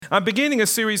I'm beginning a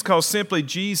series called Simply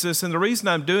Jesus, and the reason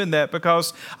I'm doing that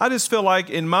because I just feel like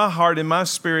in my heart, in my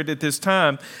spirit at this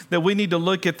time, that we need to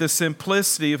look at the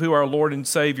simplicity of who our Lord and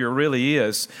Savior really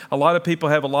is. A lot of people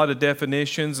have a lot of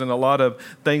definitions and a lot of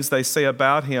things they say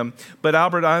about Him, but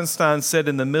Albert Einstein said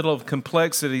in the middle of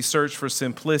complexity, search for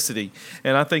simplicity,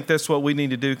 and I think that's what we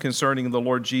need to do concerning the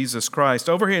Lord Jesus Christ.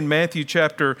 Over here in Matthew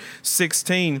chapter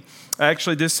 16,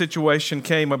 actually, this situation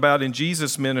came about in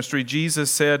Jesus' ministry. Jesus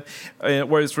said,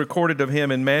 where it's recorded of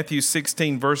Him in Matthew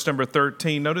 16, verse number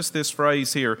 13. Notice this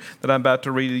phrase here that I'm about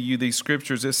to read to you, these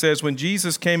scriptures. It says, when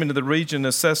Jesus came into the region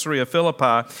of Caesarea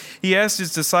Philippi, He asked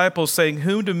His disciples, saying,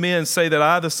 whom do men say that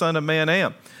I, the Son of Man,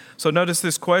 am? So notice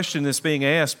this question that's being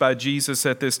asked by Jesus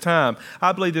at this time.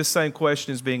 I believe this same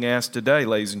question is being asked today,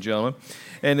 ladies and gentlemen.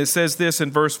 And it says this in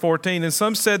verse 14, and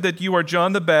some said that you are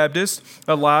John the Baptist,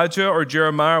 Elijah, or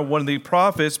Jeremiah, or one of the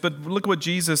prophets. But look what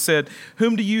Jesus said,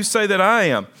 whom do you say that I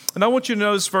am? And I want you to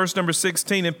notice verse number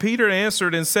 16. And Peter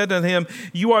answered and said to him,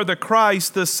 you are the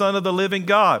Christ, the Son of the living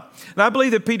God. And I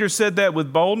believe that Peter said that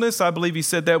with boldness. I believe he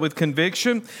said that with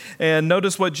conviction. And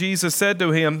notice what Jesus said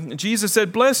to him. Jesus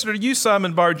said, blessed are you,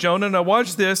 Simon Bar-Jonah. Now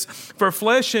watch this. For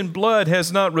flesh and blood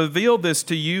has not revealed this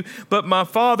to you, but my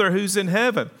Father who's in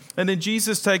heaven. And then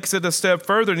Jesus takes it a step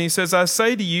further and He says, I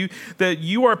say to you that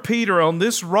you are Peter on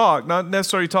this rock, not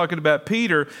necessarily talking about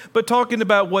Peter, but talking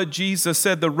about what Jesus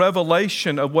said, the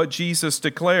revelation of what Jesus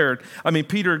declared.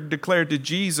 Peter declared to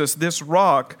Jesus this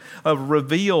rock of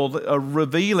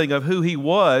revealing of who He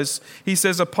was. He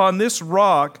says, upon this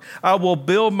rock I will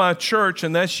build my church,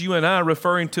 and that's you and I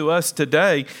referring to us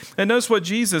today. And notice what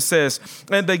Jesus says,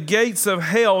 and the gates of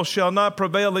hell shall not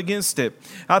prevail against it.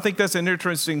 I think that's an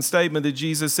interesting statement that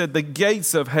Jesus said, the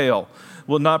gates of hell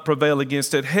will not prevail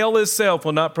against it. Hell itself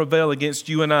will not prevail against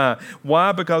you and I.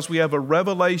 Why? Because we have a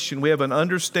revelation, we have an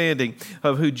understanding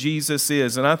of who Jesus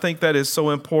is, and I think that is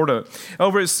so important.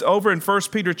 Over in 1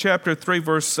 Peter chapter 3,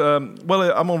 verse, I'm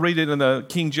going to read it in the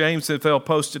King James if they'll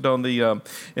post it on the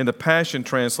in the Passion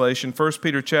Translation. 1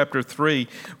 Peter chapter 3,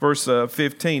 verse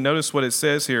 15. Notice what it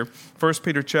says here. 1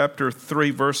 Peter chapter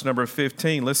 3, verse number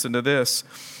 15. Listen to this.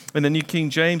 In the New King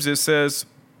James it says,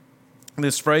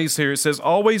 this phrase here, it says,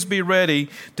 always be ready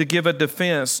to give a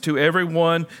defense to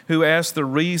everyone who asks the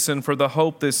reason for the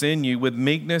hope that's in you with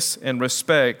meekness and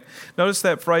respect. Notice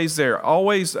that phrase there,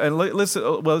 always, and listen,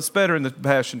 well, it's better in the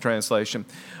Passion Translation,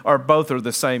 or both are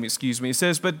the same, excuse me. It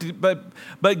says,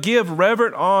 but give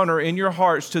reverent honor in your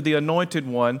hearts to the Anointed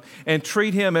One and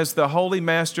treat Him as the holy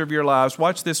master of your lives.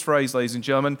 Watch this phrase, ladies and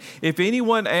gentlemen. If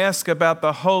anyone asks about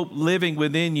the hope living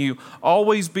within you,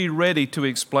 always be ready to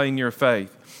explain your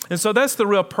faith. And so that's the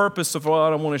real purpose of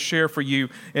what I want to share for you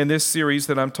in this series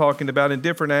that I'm talking about, in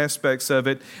different aspects of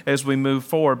it as we move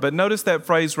forward. But notice that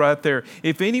phrase right there.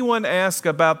 If anyone asks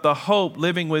about the hope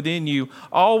living within you,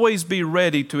 always be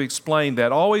ready to explain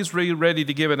that. Always be ready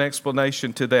to give an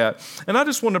explanation to that. And I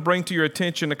just want to bring to your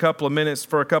attention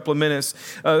for a couple of minutes,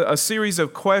 a series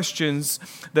of questions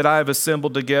that I have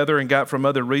assembled together and got from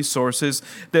other resources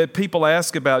that people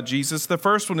ask about Jesus. The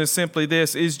first one is simply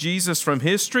this: is Jesus from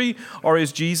history or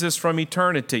is Jesus from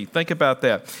eternity? Think about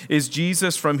that. Is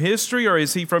Jesus from history or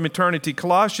is He from eternity?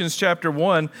 Colossians chapter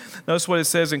 1, notice what it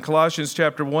says in Colossians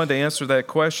chapter 1 to answer that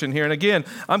question here. And again,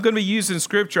 I'm going to be using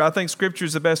Scripture. I think Scripture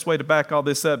is the best way to back all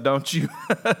this up, don't you?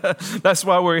 That's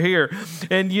why we're here.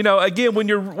 And again,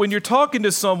 when you're talking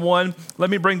to someone,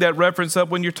 let me bring that reference up.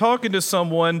 When you're talking to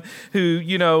someone who,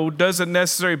 doesn't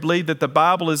necessarily believe that the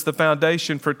Bible is the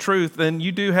foundation for truth, then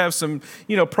you do have some,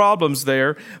 problems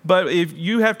there. But if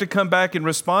you have to come back and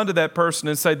respond to that person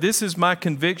and say, this is my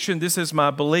conviction, this is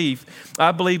my belief.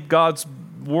 I believe God's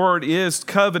Word is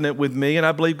covenant with me, and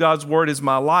I believe God's Word is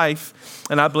my life,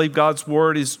 and I believe God's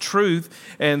Word is truth.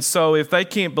 And so if they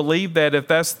can't believe that, if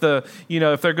that's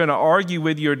if they're going to argue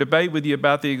with you or debate with you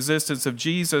about the existence of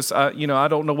Jesus, I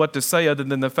don't know what to say other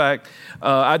than the fact,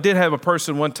 I did have a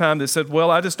person one time that said, well,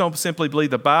 I just don't simply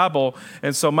believe the Bible.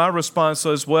 And so my response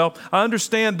was, well, I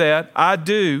understand that, I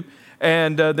do.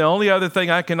 And the only other thing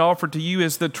I can offer to you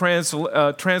is the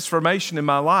transformation in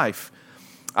my life.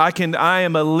 I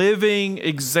am a living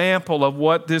example of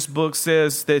what this book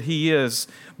says that He is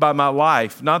by my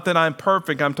life. Not that I'm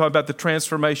perfect. I'm talking about the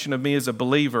transformation of me as a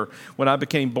believer when I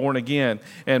became born again.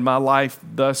 And my life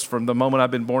thus from the moment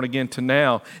I've been born again to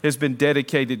now has been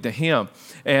dedicated to Him.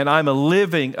 And I'm a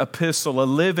living epistle, a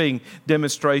living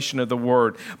demonstration of the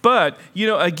Word. But,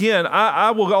 again,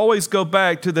 I will always go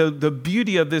back to the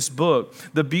beauty of this book,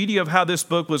 the beauty of how this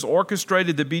book was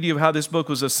orchestrated, the beauty of how this book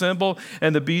was assembled,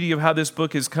 and the beauty of how this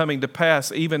book is is coming to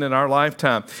pass even in our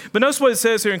lifetime. But notice what it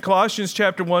says here in Colossians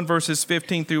chapter 1, verses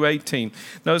 15 through 18.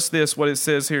 Notice this, what it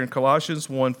says here in Colossians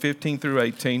 1, 15 through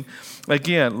 18.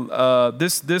 Again,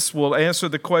 this will answer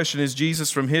the question, is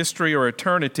Jesus from history or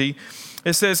eternity?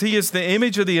 It says, he is the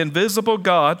image of the invisible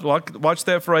God. Watch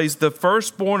that phrase, the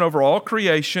firstborn over all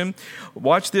creation.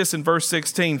 Watch this in verse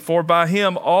 16. For by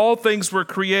him all things were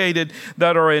created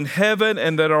that are in heaven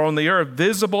and that are on the earth,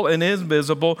 visible and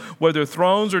invisible, whether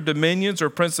thrones or dominions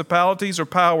or principalities or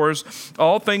powers.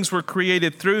 All things were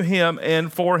created through him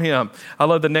and for him. I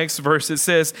love the next verse. It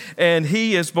says, and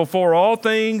he is before all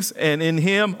things, and in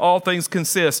him all things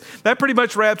consist. That pretty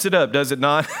much wraps it up, does it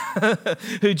not?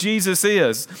 Who Jesus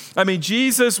is. I mean,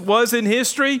 Jesus was in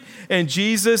history, and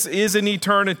Jesus is in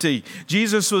eternity.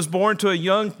 Jesus was born to a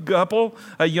young couple,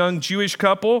 a young Jewish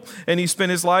couple, and he spent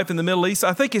his life in the Middle East.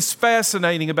 I think it's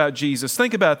fascinating about Jesus.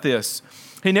 Think about this.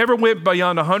 He never went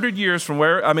beyond 100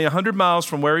 miles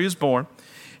from where he was born.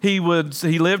 He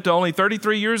lived to only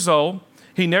 33 years old.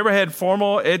 He never had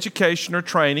formal education or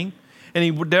training. And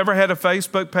he never had a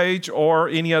Facebook page or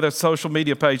any other social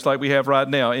media page like we have right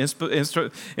now,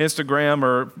 Instagram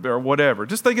or whatever.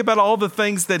 Just think about all the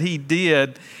things that he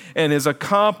did and has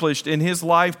accomplished in his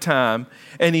lifetime.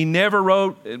 And he never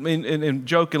wrote, and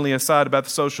jokingly aside about the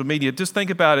social media, just think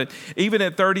about it. Even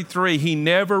at 33, he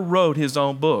never wrote his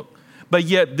own book. But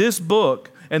yet this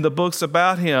book and the books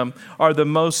about him are the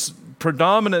most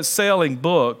predominant selling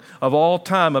book of all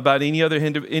time about any other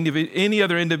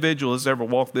individual that's ever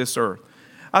walked this earth.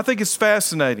 I think it's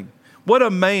fascinating. What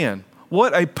a man.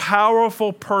 What a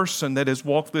powerful person that has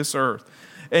walked this earth.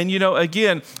 And,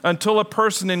 again, until a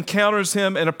person encounters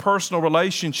him in a personal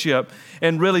relationship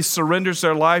and really surrenders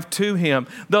their life to him,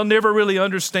 they'll never really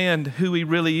understand who he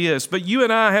really is. But you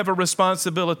and I have a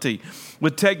responsibility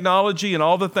with technology and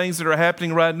all the things that are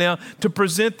happening right now to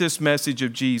present this message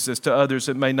of Jesus to others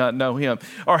that may not know him,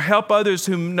 or help others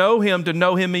who know him to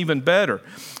know him even better.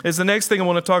 Is the next thing I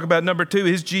want to talk about. Number 2,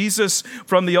 is Jesus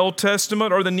from the Old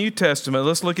Testament or the New Testament?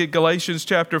 Let's look at Galatians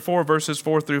chapter 4, verses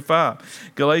 4 through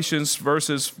 5. Galatians 4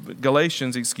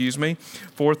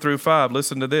 through 5.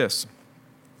 Listen to this.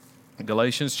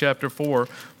 Galatians chapter 4,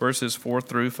 verses 4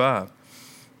 through 5.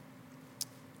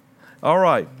 All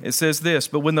right, it says this,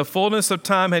 but when the fullness of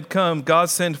time had come, God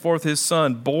sent forth his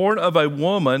Son, born of a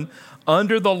woman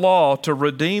under the law, to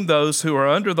redeem those who are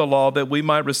under the law, that we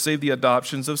might receive the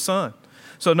adoptions of sons.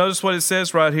 So notice what it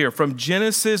says right here. From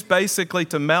Genesis basically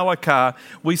to Malachi,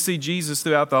 we see Jesus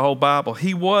throughout the whole Bible.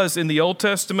 He was in the Old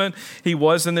Testament. He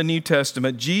was in the New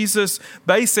Testament. Jesus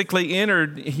basically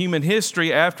entered human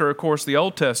history after, of course, the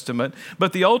Old Testament.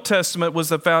 But the Old Testament was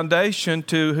the foundation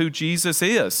to who Jesus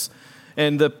is,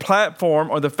 and the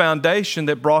platform or the foundation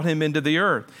that brought him into the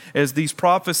earth as these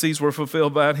prophecies were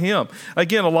fulfilled about him.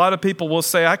 Again, a lot of people will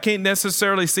say, I can't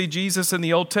necessarily see Jesus in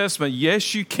the Old Testament.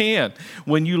 Yes, you can.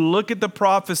 When you look at the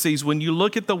prophecies, when you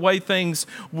look at the way things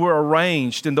were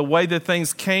arranged and the way that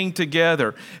things came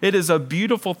together, it is a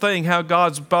beautiful thing how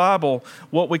God's Bible,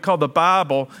 what we call the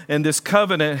Bible, and this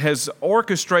covenant has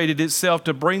orchestrated itself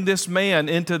to bring this man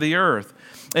into the earth.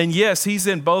 And yes, he's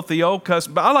in both the Old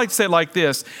Testament, but I like to say it like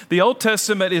this. The Old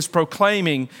Testament is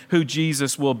proclaiming who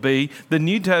Jesus will be. The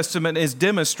New Testament is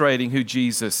demonstrating who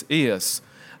Jesus is.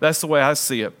 That's the way I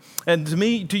see it. And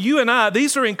to you and I,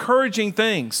 these are encouraging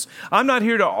things. I'm not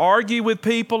here to argue with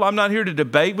people. I'm not here to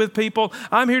debate with people.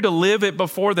 I'm here to live it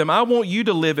before them. I want you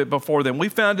to live it before them. We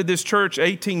founded this church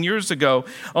 18 years ago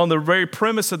on the very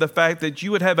premise of the fact that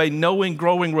you would have a knowing,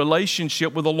 growing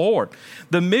relationship with the Lord.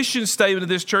 The mission statement of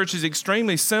this church is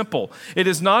extremely simple. It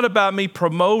is not about me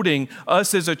promoting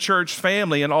us as a church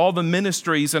family and all the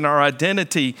ministries and our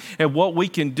identity and what we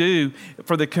can do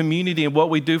for the community and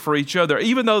what we do for each other.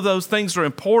 Even though those things are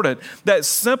important, that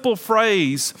simple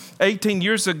phrase 18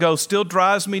 years ago still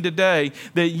drives me today,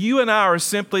 that you and I are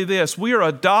simply this. We are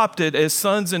adopted as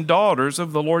sons and daughters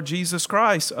of the Lord Jesus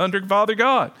Christ under Father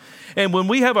God. And when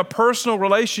we have a personal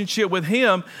relationship with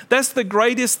him, that's the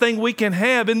greatest thing we can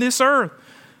have in this earth.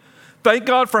 Thank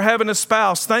God for having a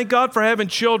spouse. Thank God for having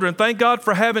children. Thank God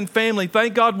for having family.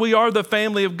 Thank God we are the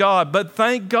family of God. But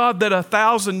thank God that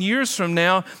 1,000 years from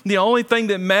now, the only thing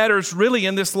that matters really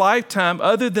in this lifetime,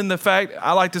 other than the fact,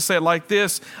 I like to say it like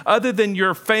this, other than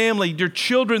your family, your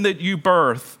children that you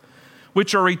birth,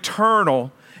 which are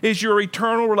eternal, is your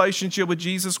eternal relationship with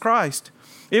Jesus Christ.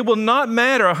 It will not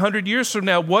matter 100 years from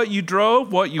now what you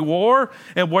drove, what you wore,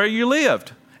 and where you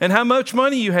lived. and how much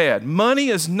money you had. Money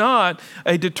is not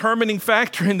a determining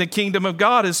factor in the kingdom of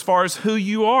God as far as who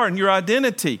you are and your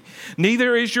identity.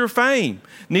 Neither is your fame.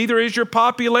 Neither is your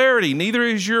popularity. Neither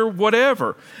is your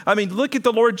whatever. I mean, look at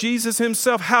the Lord Jesus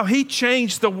himself, how he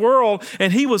changed the world,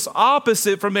 and he was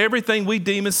opposite from everything we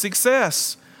deem as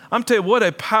success. I'm telling you, what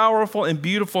a powerful and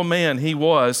beautiful man he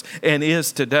was and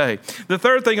is today. The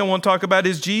third thing I want to talk about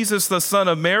is Jesus the Son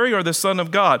of Mary or the Son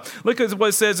of God. Look at what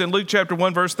it says in Luke chapter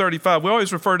 1, verse 35. We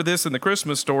always refer to this in the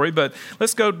Christmas story, but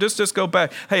let's go, just go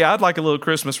back. Hey, I'd like a little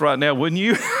Christmas right now, wouldn't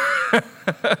you?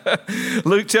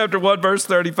 Luke chapter 1, verse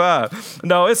 35.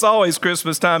 No, it's always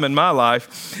Christmas time in my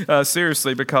life,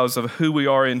 seriously, because of who we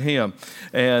are in him.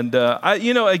 And,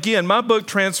 again, my book,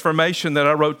 Transformation, that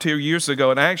I wrote 2 years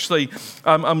ago, and actually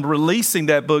I'm releasing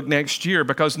that book next year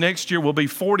because next year will be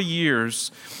 40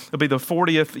 years. It'll be the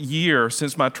 40th year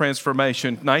since my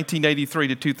transformation, 1983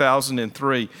 to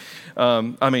 2003.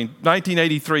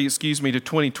 1983, to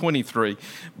 2023.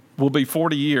 Will be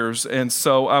 40 years. And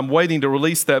so I'm waiting to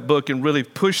release that book and really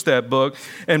push that book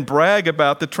and brag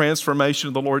about the transformation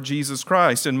of the Lord Jesus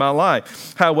Christ in my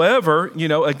life. However,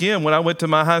 again, when I went to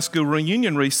my high school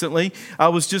reunion recently, I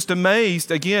was just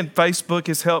amazed. Again, Facebook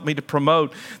has helped me to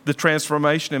promote the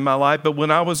transformation in my life. But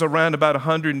when I was around about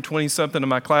 120 something of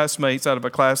my classmates out of a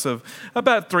class of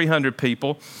about 300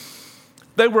 people,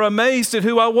 they were amazed at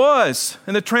who I was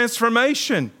and the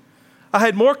transformation. I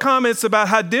had more comments about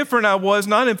how different I was,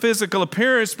 not in physical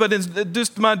appearance, but in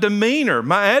just my demeanor,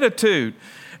 my attitude.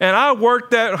 And I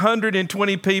worked that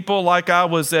 120 people like I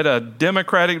was at a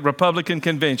Democratic Republican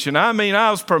convention. I mean, I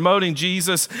was promoting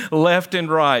Jesus left and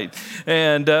right.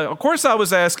 And of course, I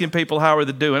was asking people how are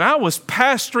they doing. I was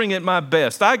pastoring at my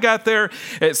best. I got there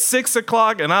at 6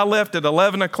 o'clock and I left at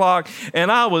 11 o'clock.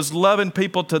 And I was loving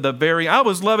people I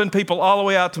was loving people all the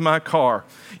way out to my car.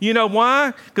 You know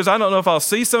why? Because I don't know if I'll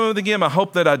see some of them again. I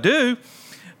hope that I do.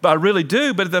 But I really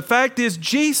do. But the fact is,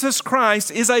 Jesus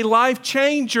Christ is a life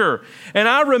changer. And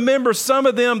I remember some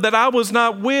of them that I was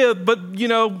not with, but,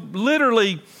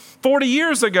 literally 40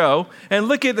 years ago. And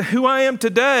look at who I am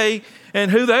today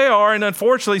and who they are. And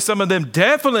unfortunately, some of them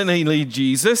definitely need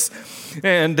Jesus.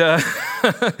 And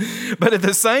but at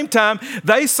the same time,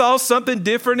 they saw something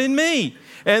different in me.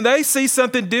 And they see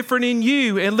something different in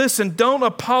you. And listen, don't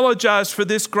apologize for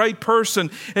this great person.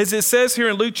 As it says here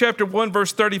in Luke chapter 1,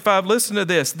 verse 35, listen to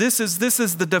this. This is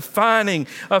the defining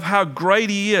of how great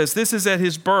he is. This is at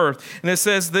his birth. And it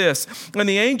says this, and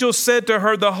the angel said to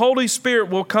her, the Holy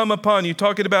Spirit will come upon you,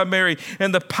 talking about Mary,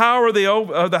 and the power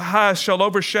of the highest shall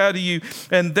overshadow you.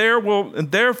 And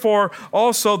therefore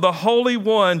also the Holy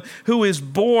One who is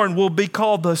born will be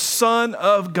called the Son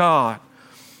of God.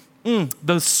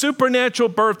 The supernatural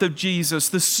birth of Jesus,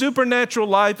 the supernatural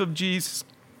life of Jesus.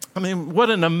 I mean,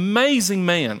 what an amazing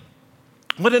man.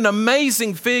 What an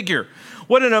amazing figure.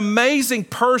 What an amazing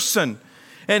person.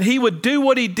 And he would do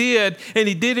what he did, and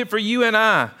he did it for you and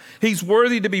I. He's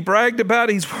worthy to be bragged about.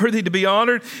 He's worthy to be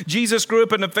honored. Jesus grew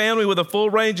up in a family with a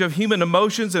full range of human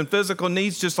emotions and physical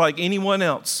needs just like anyone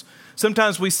else.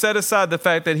 Sometimes we set aside the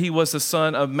fact that he was the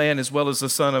Son of Man as well as the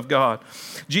Son of God.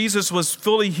 Jesus was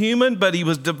fully human, but he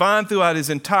was divine throughout his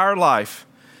entire life.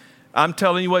 I'm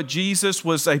telling you what, Jesus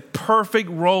was a perfect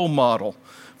role model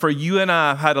for you and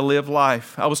I how to live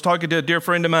life. I was talking to a dear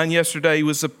friend of mine yesterday. He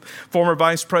was a former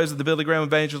vice president of the Billy Graham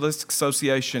Evangelistic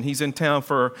Association. He's in town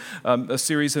for a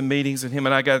series of meetings, and him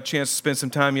and I got a chance to spend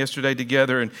some time yesterday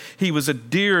together. And he was a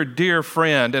dear, dear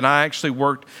friend, and I actually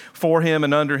worked for him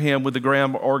and under him with the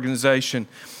Graham organization.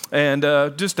 And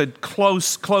just a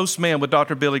close man with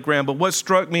Dr. Billy Graham. But what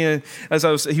struck me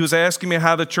as he was asking me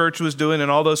how the church was doing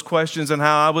and all those questions and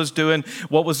how I was doing,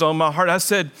 what was on my heart, I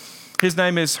said, his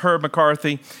name is Herb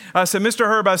McCarthy. I said, Mr.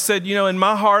 Herb, I said, in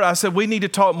my heart, I said, we need to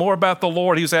talk more about the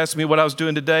Lord. He was asking me what I was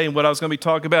doing today and what I was going to be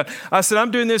talking about. I said,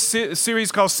 I'm doing this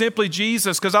series called Simply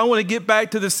Jesus because I want to get back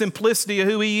to the simplicity of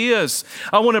who he is.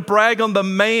 I want to brag on the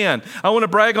man. I want to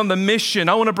brag on the mission.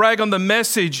 I want to brag on the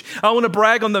message. I want to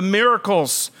brag on the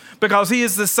miracles because he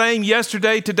is the same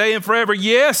yesterday, today, and forever.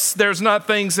 Yes, there's not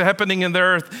things happening in the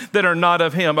earth that are not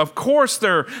of him. Of course,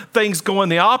 there are things going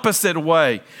the opposite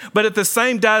way. But at the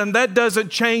same time, that doesn't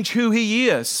change who he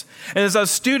is. And as a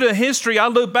student of history, I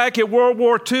look back at World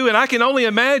War II, and I can only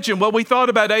imagine what we thought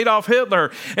about Adolf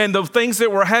Hitler and the things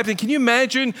that were happening. Can you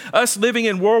imagine us living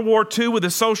in World War II with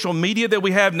the social media that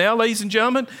we have now, ladies and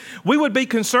gentlemen? We would be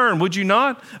concerned, would you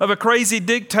not, of a crazy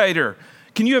dictator.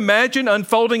 Can you imagine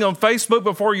unfolding on Facebook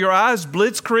before your eyes,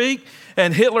 Blitzkrieg,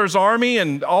 and Hitler's army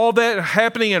and all that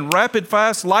happening in rapid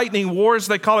fast lightning wars,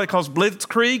 they call it, because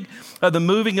Blitzkrieg, the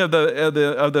moving of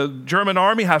the German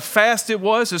army, how fast it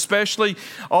was, especially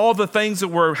all the things that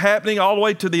were happening all the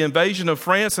way to the invasion of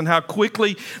France and how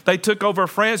quickly they took over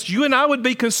France. You and I would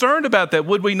be concerned about that,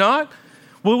 would we not?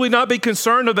 Will we not be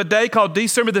concerned of a day called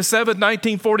December the 7th,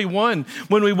 1941,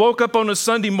 when we woke up on a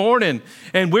Sunday morning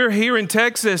and we're here in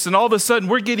Texas and all of a sudden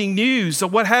we're getting news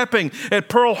of what happened at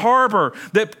Pearl Harbor,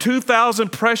 that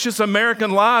 2,000 precious American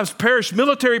lives perished,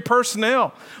 military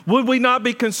personnel. Would we not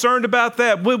be concerned about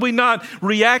that? Would we not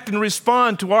react and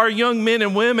respond to our young men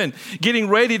and women getting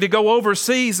ready to go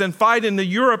overseas and fight in the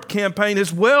Europe campaign,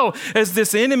 as well as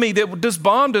this enemy that just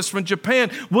bombed us from Japan?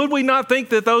 Would we not think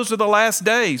that those are the last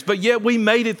days? But yet we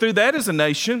made it through that as a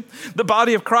nation. The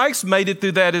body of Christ made it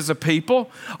through that as a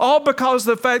people, all because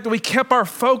of the fact that we kept our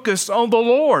focus on the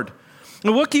Lord.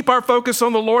 And we'll keep our focus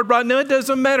on the Lord right now. It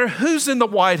doesn't matter who's in the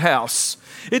White House.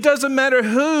 It doesn't matter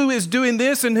who is doing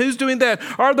this and who's doing that.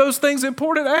 Are those things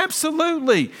important?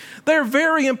 Absolutely. They're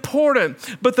very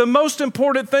important. But the most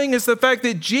important thing is the fact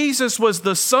that Jesus was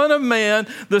the Son of Man,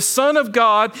 the Son of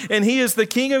God, and He is the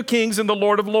King of Kings and the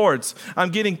Lord of Lords. I'm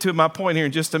getting to my point here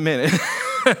in just a minute.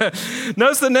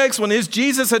 Notice the next one. Is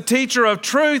Jesus a teacher of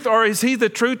truth, or is He the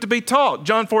truth to be taught?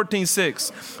 John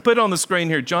 14:6. Put it on the screen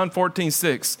here. John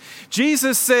 14:6.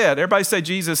 Jesus said, everybody say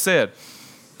Jesus said.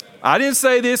 I didn't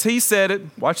say this, He said it.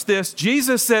 Watch this.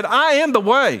 Jesus said, I am the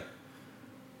way.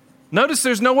 Notice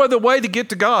there's no other way to get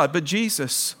to God but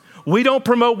Jesus. We don't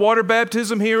promote water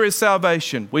baptism here as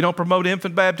salvation. We don't promote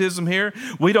infant baptism here.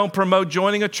 We don't promote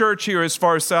joining a church here as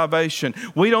far as salvation.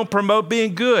 We don't promote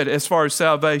being good as far as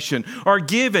salvation or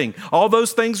giving. All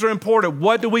those things are important.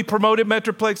 What do we promote at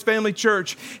Metroplex Family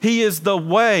Church? He is the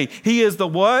way. He is the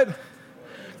what?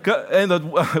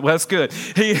 Well, that's good.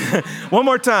 One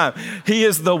more time. He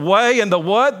is the way and the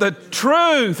what? The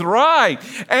truth, right?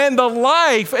 And the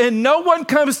life. And no one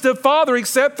comes to the Father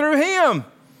except through Him.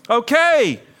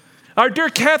 Okay. Our dear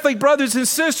Catholic brothers and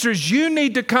sisters, you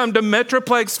need to come to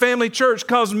Metroplex Family Church,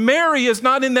 because Mary is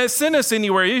not in that sentence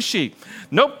anywhere, is she?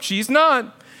 Nope, she's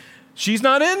not. She's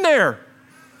not in there.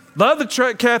 Love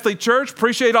the Catholic Church.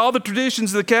 Appreciate all the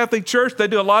traditions of the Catholic Church. They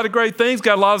do a lot of great things,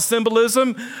 got a lot of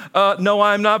symbolism. No,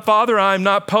 I am not Father, I am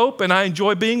not Pope, and I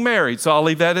enjoy being married. So I'll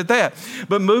leave that at that.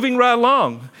 But moving right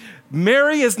along,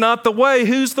 Mary is not the way.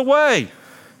 Who's the way?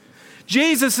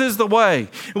 Jesus is the way.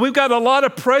 And we've got a lot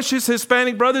of precious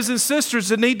Hispanic brothers and sisters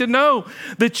that need to know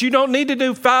that you don't need to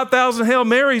do 5,000 Hail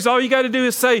Marys. All you got to do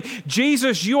is say,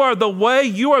 Jesus, you are the way,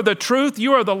 you are the truth,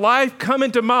 you are the life. Come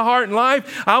into my heart and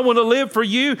life. I want to live for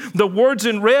you. The words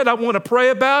in red I want to pray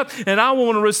about, and I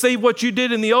want to receive what you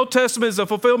did in the Old Testament as a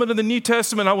fulfillment of the New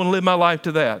Testament. I want to live my life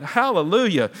to that.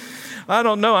 Hallelujah. I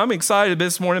don't know. I'm excited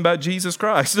this morning about Jesus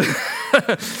Christ.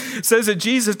 It says that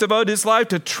Jesus devoted His life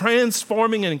to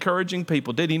transforming and encouraging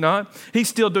people. Did He not? He's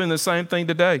still doing the same thing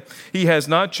today. He has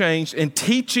not changed in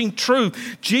teaching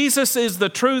truth. Jesus is the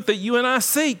truth that you and I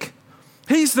seek.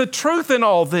 He's the truth in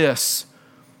all this.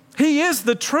 He is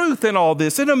the truth in all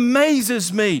this. It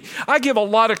amazes me. I give a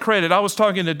lot of credit. I was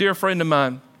talking to a dear friend of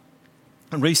mine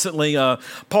recently,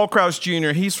 Paul Crouch Jr.,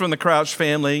 he's from the Crouch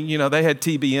family. You know, they had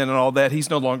TBN and all that. He's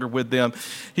no longer with them.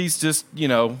 He's just,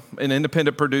 an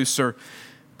independent producer.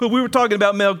 But we were talking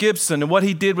about Mel Gibson and what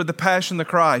he did with The Passion of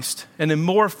the Christ, and in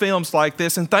more films like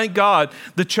this. And thank God,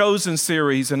 The Chosen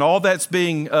series and all that's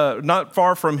being not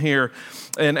far from here,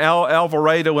 and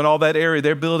Alvarado and all that area,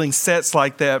 they're building sets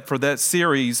like that for that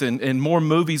series, and more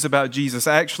movies about Jesus.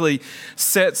 Actually,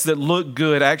 sets that look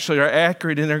good, actually are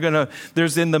accurate, and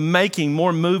there's in the making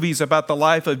more movies about the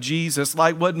life of Jesus,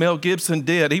 like what Mel Gibson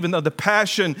did. Even though The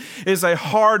Passion is a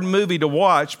hard movie to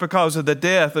watch because of the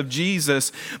death of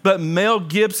Jesus, but Mel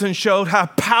Gibson showed how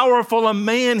powerful a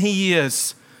man he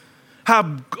is,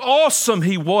 how awesome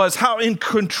he was, how in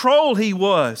control he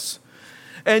was.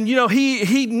 And,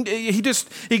 he just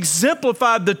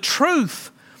exemplified the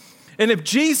truth. And if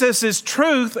Jesus is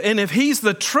truth, and if He's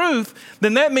the truth,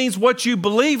 then that means what you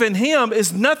believe in Him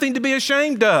is nothing to be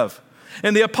ashamed of.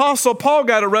 And the Apostle Paul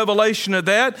got a revelation of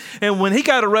that. And when he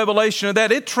got a revelation of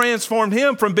that, it transformed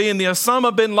him from being the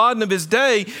Osama bin Laden of his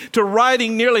day to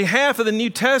writing nearly half of the New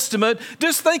Testament.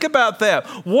 Just think about that.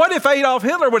 What if Adolf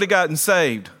Hitler would have gotten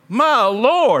saved? My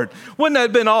Lord, wouldn't that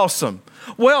have been awesome?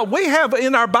 Well, we have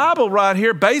in our Bible right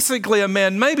here basically a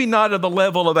man, maybe not at the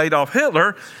level of Adolf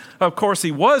Hitler, Of course,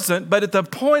 he wasn't. But at the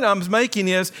point I'm making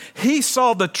is he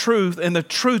saw the truth, and the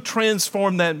truth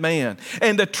transformed that man.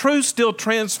 And the truth still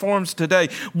transforms today.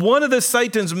 One of the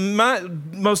Satan's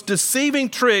most deceiving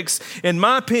tricks, in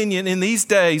my opinion, in these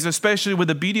days, especially with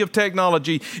the beauty of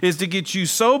technology, is to get you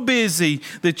so busy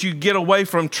that you get away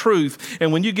from truth.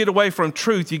 And when you get away from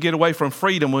truth, you get away from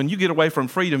freedom. When you get away from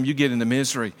freedom, you get into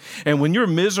misery. And when you're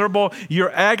miserable,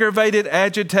 you're aggravated,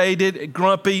 agitated,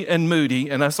 grumpy, and moody.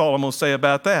 And that's all I'm going to say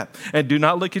about that. And do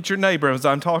not look at your neighbor as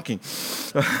I'm talking.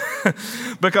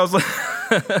 Because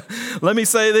let me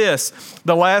say this.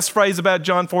 The last phrase about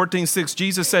John 14:6,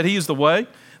 Jesus said he is the way,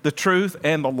 the truth,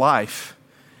 and the life.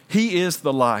 He is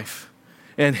the life.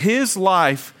 And his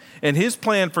life and his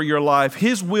plan for your life,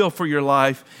 his will for your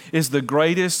life is the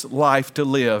greatest life to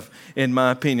live, in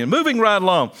my opinion. Moving right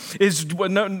along is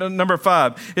number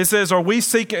 5. It says,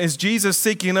 is Jesus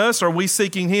seeking us or are we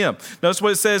seeking him? Notice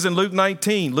what it says in Luke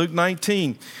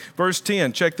 19, verse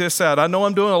 10. Check this out. I know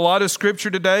I'm doing a lot of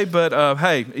scripture today, but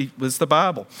hey, it's the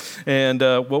Bible. And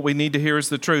what we need to hear is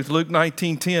the truth. Luke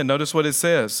 19:10, notice what it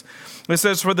says. It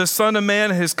says, for the Son of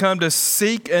Man has come to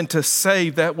seek and to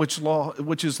save that which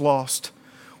is lost.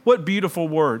 What beautiful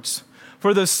words.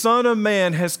 For the Son of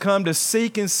Man has come to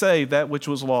seek and save that which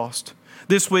was lost.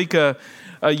 This week, a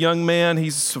young man,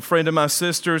 he's a friend of my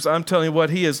sister's. I'm telling you what,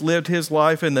 he has lived his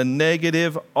life in the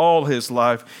negative all his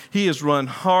life. He has run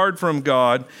hard from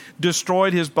God,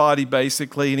 destroyed his body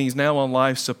basically, and he's now on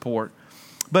life support.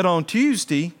 But on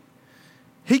Tuesday,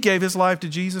 he gave his life to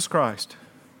Jesus Christ.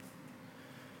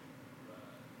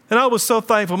 And I was so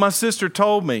thankful. My sister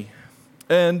told me,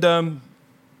 and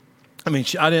I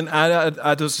was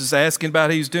just asking about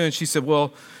how he was doing. She said,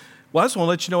 well, I just want to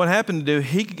let you know what happened to do.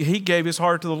 He gave his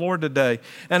heart to the Lord today.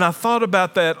 And I thought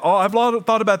about that. I've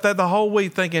thought about that the whole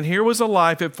week, thinking here was a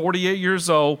life at 48 years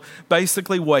old,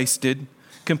 basically wasted,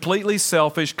 completely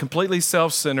selfish, completely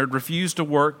self-centered, refused to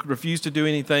work, refused to do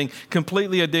anything,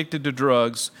 completely addicted to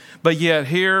drugs. But yet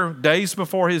here, days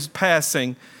before his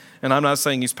passing, and I'm not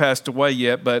saying he's passed away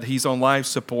yet, but he's on life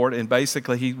support, and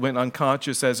basically he went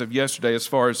unconscious as of yesterday as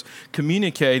far as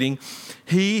communicating.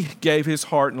 He gave his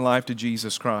heart and life to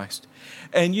Jesus Christ.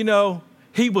 And you know,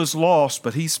 he was lost,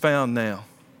 but he's found now.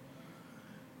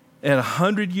 And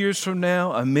 100 years from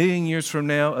now, 1,000,000 years from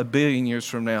now, 1,000,000,000 years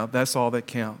from now, that's all that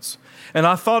counts. And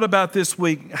I thought about this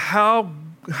week, how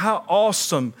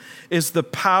awesome is the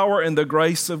power and the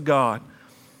grace of God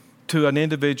to an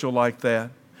individual like that.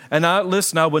 And I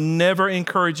would never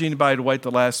encourage anybody to wait the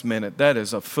last minute. That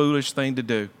is a foolish thing to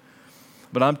do.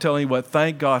 But I'm telling you what,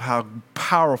 thank God how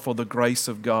powerful the grace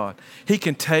of God. He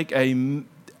can take an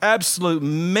absolute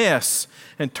mess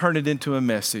and turn it into a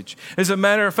message. As a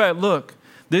matter of fact, look,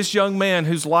 this young man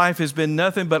whose life has been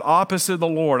nothing but opposite of the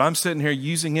Lord, I'm sitting here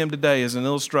using him today as an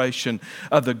illustration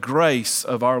of the grace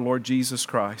of our Lord Jesus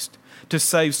Christ to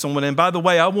save someone. And by the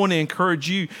way, I want to encourage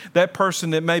you, that person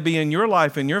that may be in your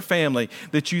life, in your family,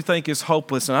 that you think is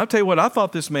hopeless. And I'll tell you what, I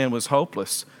thought this man was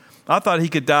hopeless. I thought he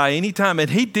could die anytime, and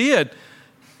he did.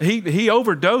 He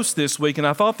overdosed this week, and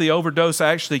I thought the overdose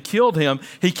actually killed him.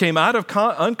 He came out of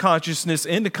unconsciousness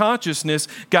into consciousness,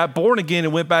 got born again,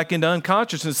 and went back into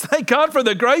unconsciousness. Thank God for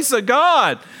the grace of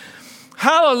God.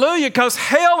 Hallelujah, because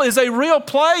hell is a real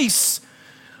place.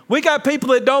 We got people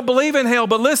that don't believe in hell,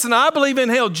 but listen, I believe in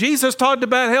hell. Jesus talked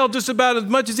about hell just about as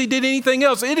much as he did anything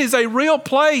else. It is a real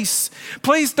place.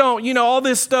 Please don't, all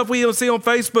this stuff we see on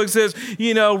Facebook says,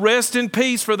 rest in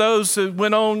peace for those who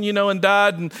went on, and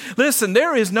died. And listen,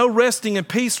 there is no resting in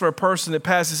peace for a person that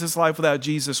passes his life without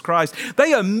Jesus Christ.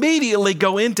 They immediately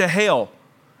go into hell.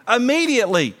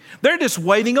 Immediately. They're just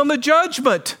waiting on the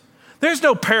judgment. There's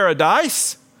no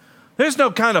paradise. There's no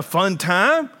kind of fun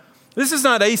time. This is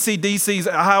not AC/DC's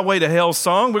Highway to Hell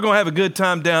song. We're going to have a good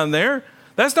time down there.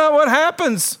 That's not what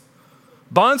happens.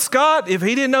 Bon Scott, if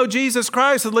he didn't know Jesus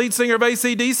Christ, the lead singer of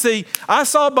AC/DC, I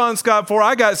saw Bon Scott before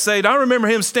I got saved. I remember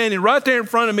him standing right there in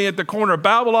front of me at the corner of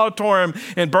Bible Auditorium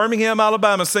in Birmingham,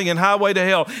 Alabama, singing Highway to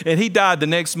Hell, and he died the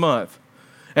next month.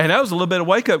 And that was a little bit of a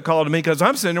wake-up call to me because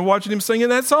I'm sitting there watching him singing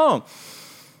that song.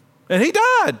 And he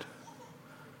died.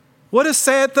 What a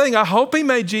sad thing. I hope he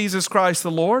made Jesus Christ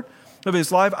the Lord of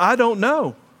his life. I don't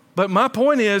know. But my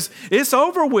point is, it's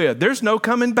over with. There's no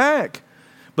coming back.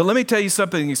 But let me tell you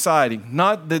something exciting.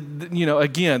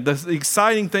 The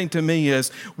exciting thing to me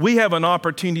is we have an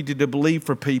opportunity to believe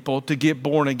for people to get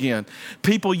born again.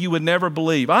 People you would never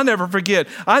believe. I'll never forget,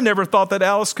 I never thought that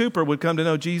Alice Cooper would come to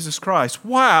know Jesus Christ.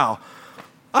 Wow.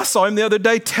 I saw him the other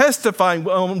day testifying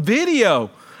on video.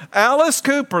 Alice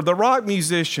Cooper, the rock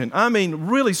musician. I mean,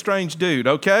 really strange dude,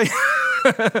 okay?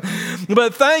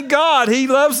 But thank God he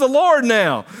loves the Lord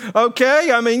now.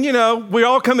 Okay? I mean, we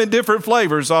all come in different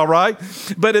flavors, all right?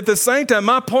 But at the same time,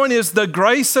 my point is the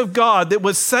grace of God that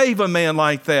would save a man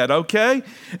like that, okay?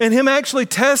 And him actually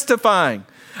testifying.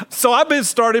 So I've been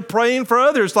started praying for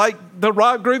others, like the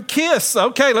rock group KISS.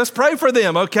 Okay, let's pray for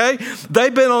them, okay?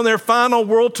 They've been on their final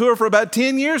world tour for about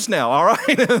 10 years now, all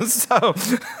right? So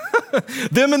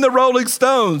them and the Rolling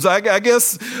Stones, I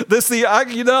guess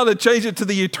to change it to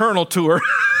the Eternal Tour.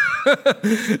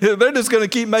 They're just going to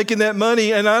keep making that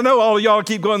money. And I know all of y'all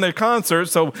keep going to their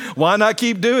concerts, so why not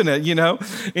keep doing it,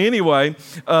 Anyway,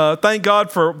 thank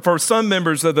God for some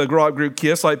members of the rock group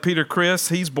KISS, like Peter Criss.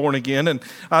 He's born again, and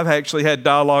I've actually had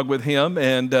dialogue with him,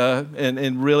 and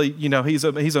really, he's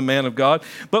a man of God.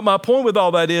 But my point with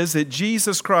all that is that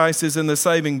Jesus Christ is in the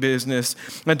saving business,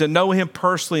 and to know him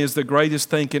personally is the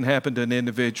greatest thing can happen to an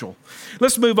individual.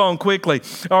 Let's move on quickly.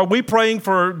 Are we praying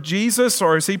for Jesus,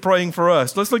 or is he praying for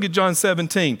us? Let's look at John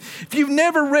 17. If you've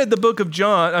never read the book of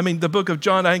John,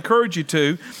 I encourage you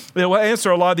to. It will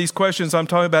answer a lot of these questions I'm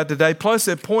talking about today. Plus,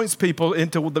 it points people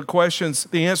into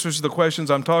the answers to the questions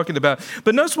I'm talking about.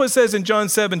 But notice what it says in John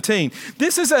 17.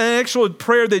 This is an actual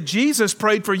prayer that Jesus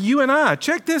prayed for you and I.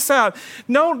 Check this out.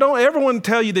 No, don't everyone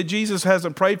tell you that Jesus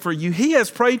hasn't prayed for you. He has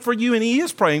prayed for you, and he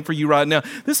is praying for you right now.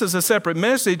 This is a separate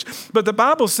message, but the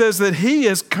Bible says that he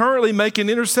is currently making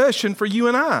intercession for you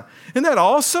and I. Isn't that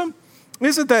awesome?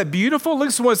 Isn't that beautiful?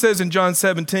 Listen to what it says in John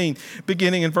 17,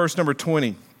 beginning in verse number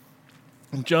 20.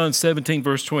 In John 17,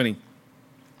 verse 20.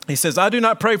 He says, I do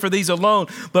not pray for these alone,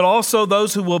 but also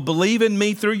those who will believe in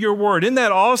me through your word. Isn't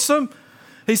that awesome?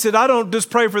 He said, I don't just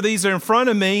pray for these that are in front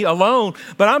of me alone,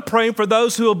 but I'm praying for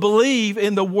those who will believe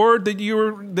in the word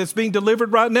that's being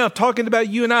delivered right now, talking about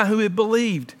you and I who have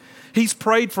believed. He's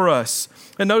prayed for us.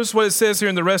 And notice what it says here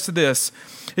in the rest of this.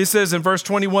 It says in verse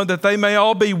 21 that they may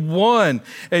all be one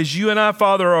as you and I,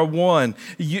 Father, are one.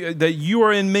 That you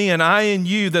are in me and I in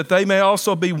you, that they may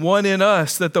also be one in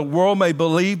us, that the world may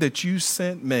believe that you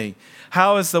sent me.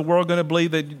 How is the world going to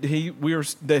believe that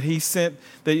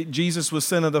Jesus was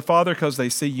sent of the Father? Because they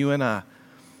see you and I.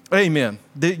 Amen.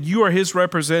 That you are his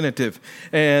representative.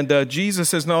 And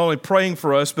Jesus is not only praying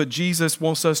for us, but Jesus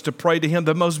wants us to pray to him.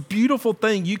 The most beautiful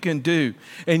thing you can do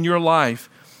in your life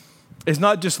is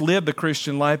not just live the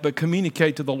Christian life, but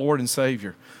communicate to the Lord and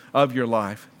Savior of your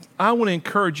life. I want to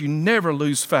encourage you, never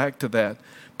lose fact to that.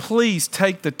 Please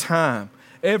take the time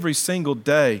every single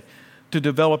day to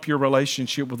develop your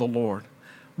relationship with the Lord.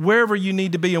 Wherever you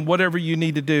need to be and whatever you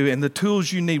need to do, and the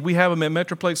tools you need, we have them at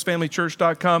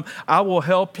metroplexfamilychurch.com. I will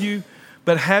help you,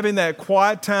 but having that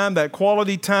quiet time, that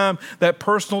quality time, that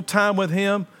personal time with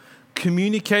him,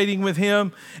 communicating with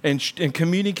him and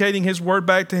communicating his word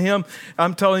back to him,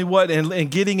 I'm telling you what, and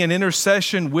getting an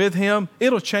intercession with him,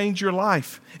 it'll change your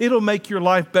life. It'll make your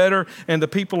life better, and the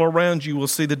people around you will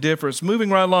see the difference. Moving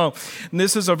right along, and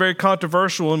this is a very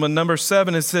controversial one. With number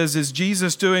 7, it says, is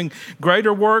Jesus doing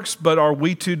greater works, but are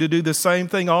we to do the same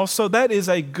thing also? That is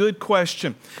a good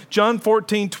question. John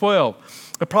 14:12.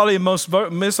 Probably the most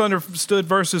misunderstood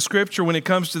verse of Scripture when it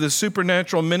comes to the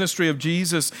supernatural ministry of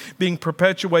Jesus being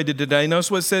perpetuated today. Notice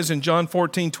what it says in John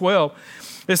 14:12.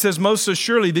 It says, most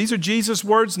assuredly, these are Jesus'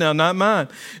 words now, not mine.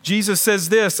 Jesus says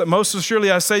this, most assuredly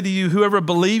I say to you, whoever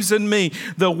believes in me,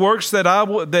 the works that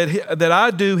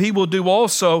I do, he will do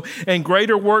also, and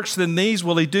greater works than these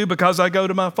will he do because I go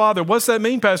to my Father. What's that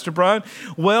mean, Pastor Brian?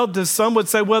 Well, some would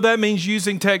say, well, that means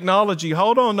using technology.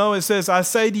 Hold on, no, it says, I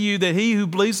say to you that he who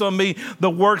believes on me, the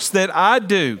works that I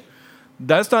do.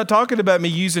 That's not talking about me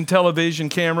using television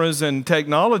cameras and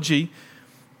technology.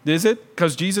 Is it?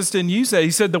 Because Jesus didn't use that. He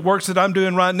said the works that I'm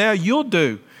doing right now, you'll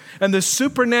do. And the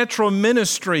supernatural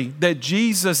ministry that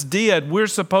Jesus did, we're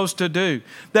supposed to do.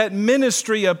 That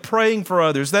ministry of praying for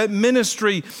others, that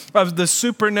ministry of the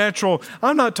supernatural.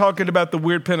 I'm not talking about the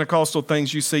weird Pentecostal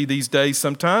things you see these days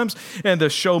sometimes and the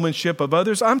showmanship of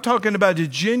others. I'm talking about a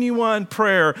genuine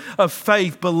prayer of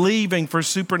faith, believing for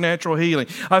supernatural healing.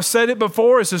 I've said it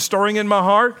before, it's a stirring in my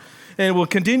heart. And it will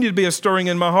continue to be a stirring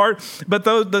in my heart. But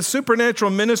the supernatural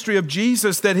ministry of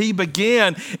Jesus that he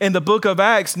began in the book of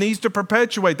Acts needs to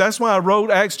perpetuate. That's why I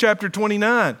wrote Acts chapter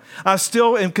 29. I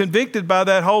still am convicted by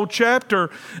that whole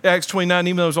chapter, Acts 29,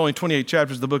 even though there's only 28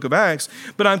 chapters of the book of Acts.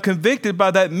 But I'm convicted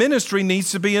by that ministry needs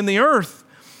to be in the earth.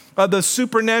 The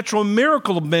supernatural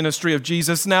miracle ministry of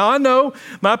Jesus. Now, I know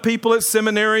my people at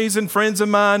seminaries and friends of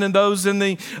mine and those in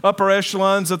the upper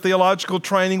echelons of theological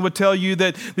training would tell you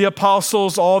that the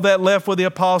apostles, all that left with the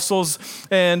apostles,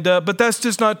 but that's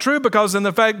just not true because in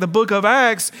the fact the book of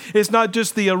Acts is not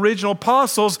just the original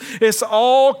apostles, it's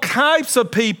all types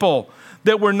of people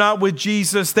that were not with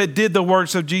Jesus that did the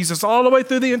works of Jesus all the way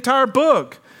through the entire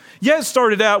book. Yeah, it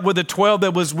started out with the 12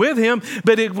 that was with him,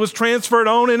 but it was transferred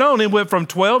on and on. It went from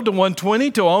 12 to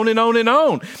 120 to on and on and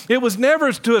on. It was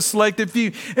never to a selected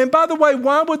few. And by the way,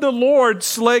 why would the Lord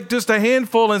select just a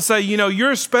handful and say,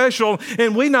 you're special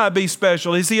and we not be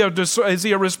special? Is he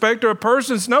a respecter of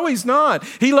persons? No, he's not.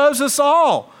 He loves us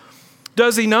all.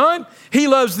 Does he not? He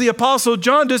loves the Apostle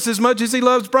John just as much as he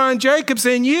loves Brian Jacobs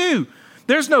and you.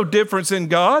 There's no difference in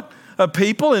God of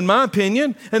people, in my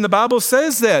opinion, and the Bible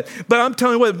says that. But I'm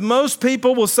telling you what, most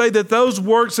people will say that those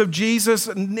works of Jesus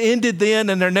ended then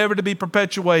and they're never to be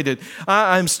perpetuated.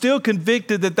 I'm still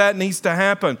convicted that needs to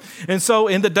happen. And so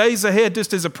in the days ahead,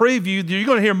 just as a preview, you're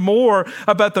going to hear more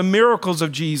about the miracles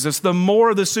of Jesus, the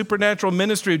more of the supernatural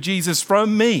ministry of Jesus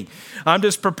from me. I'm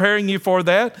just preparing you for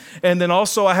that. And then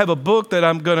also I have a book that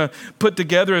I'm going to put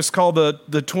together. It's called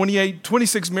the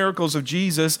 26 Miracles of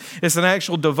Jesus. It's an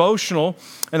actual devotional,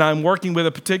 and I'm working with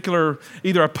a particular,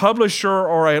 either a publisher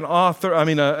or an author,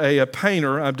 a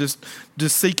painter. I'm just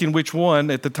seeking which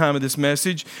one at the time of this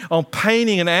message, on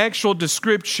painting an actual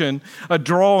description, a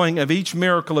drawing of each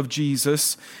miracle of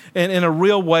Jesus. And in a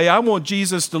real way, I want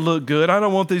Jesus to look good. I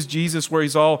don't want this Jesus where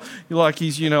he's all like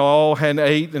he's, all had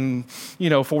 8 and,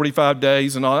 45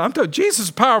 days and all. I'm telling you, Jesus is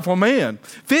a powerful man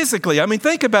physically.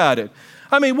 Think about it.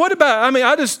 What about,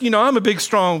 I'm a big,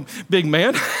 strong, big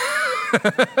man.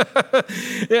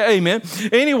 Yeah, amen.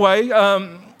 Anyway,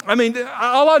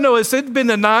 all I know is it'd been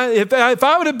the night. If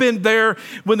I would have been there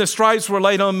when the stripes were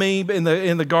laid on me in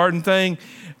the garden thing,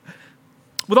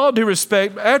 with all due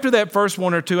respect, after that first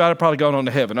one or two, I'd have probably gone on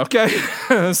to heaven, okay?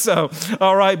 So,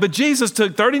 all right. But Jesus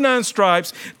took 39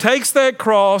 stripes, takes that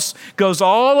cross, goes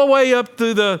all the way up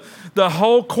through the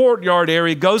whole courtyard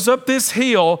area, goes up this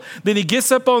hill, then he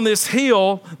gets up on this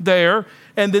hill there,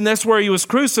 and then that's where he was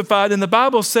crucified. And the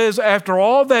Bible says after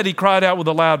all that, he cried out with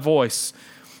a loud voice.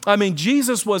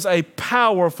 Jesus was a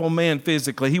powerful man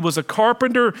physically. He was a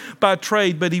carpenter by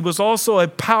trade, but he was also a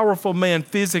powerful man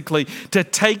physically to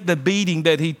take the beating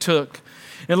that he took.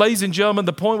 And ladies and gentlemen,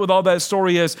 the point with all that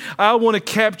story is I want to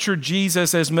capture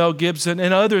Jesus as Mel Gibson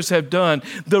and others have done,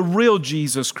 the real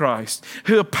Jesus Christ.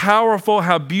 How powerful,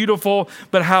 how beautiful,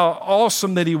 but how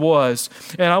awesome that he was.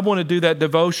 And I want to do that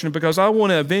devotion because I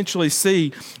want to eventually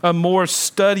see a more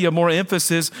study, a more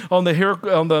emphasis on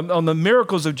the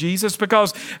miracles of Jesus,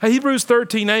 because Hebrews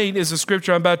 13:8 is the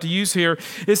scripture I'm about to use here.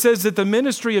 It says that the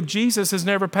ministry of Jesus has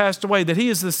never passed away, that he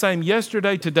is the same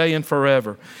yesterday, today, and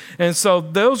forever. And so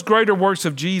those greater works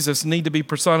of Jesus need to be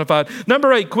personified.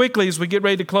 Number 8, quickly, as we get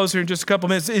ready to close here in just a couple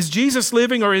minutes, is Jesus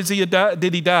living or did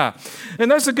he die? And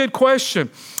that's a good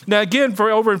question. Now, again,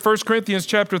 over in 1 Corinthians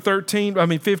chapter 15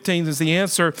 is the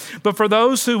answer. But for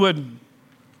those who would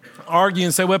argue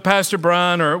and say, well, Pastor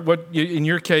Brian, or what in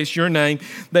your case, your name,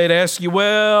 they'd ask you,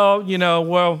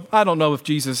 well, I don't know if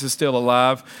Jesus is still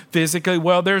alive physically.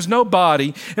 Well, there's no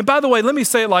body. And by the way, let me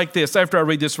say it like this after I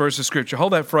read this verse of Scripture.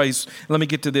 Hold that phrase. Let me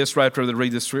get to this right after I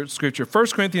read this Scripture. 1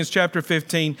 Corinthians chapter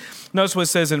 15, notice what it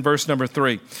says in verse number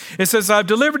 3. It says, I've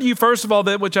delivered to you first of all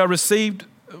that which I received,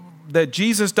 that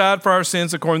Jesus died for our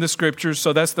sins according to the Scriptures.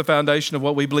 So that's the foundation of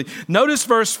what we believe. Notice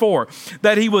verse 4,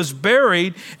 that he was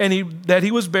buried and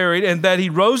that he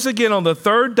rose again on the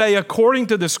third day according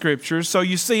to the Scriptures. So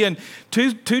you see in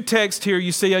two texts here,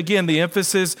 you see again the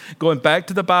emphasis going back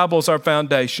to the Bible as our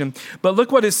foundation. But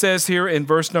look what it says here in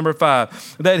verse number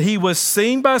 5, that he was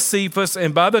seen by Cephas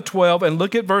and by the 12, and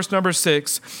look at verse number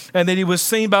 6, and that he was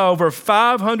seen by over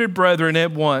 500 brethren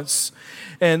at once.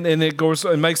 And it goes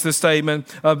and makes the statement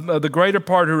of the greater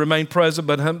part who remain present,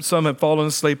 but some have fallen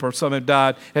asleep or some have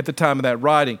died at the time of that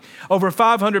writing. Over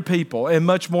 500 people, and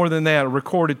much more than that, are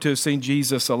recorded to have seen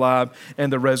Jesus alive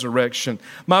and the resurrection.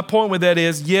 My point with that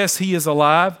is, yes, he is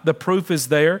alive. The proof is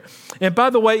there. And by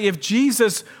the way, if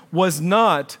Jesus was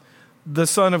not the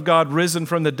Son of God risen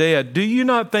from the dead, do you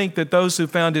not think that those who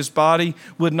found his body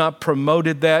would not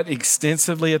promoted that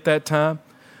extensively at that time?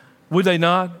 Would they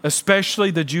not?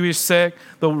 Especially the Jewish sect,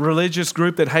 the religious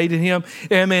group that hated him.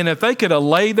 And man, if they could have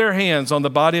laid their hands on the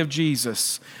body of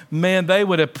Jesus, man, they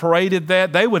would have paraded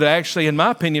that. They would have actually, in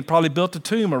my opinion, probably built a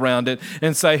tomb around it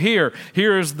and say,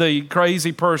 here's the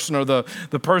crazy person or the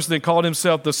person that called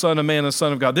himself the Son of Man, the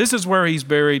Son of God. This is where he's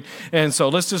buried. And so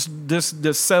let's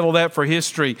just settle that for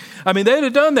history. They'd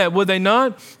have done that, would they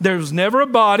not? There was never a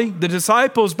body. The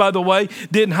disciples, by the way,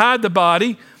 didn't hide the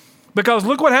body. Because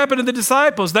look what happened to the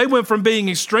disciples. They went from being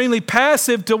extremely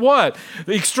passive to what?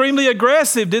 Extremely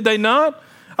aggressive, did they not?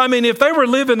 If they were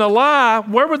living a lie,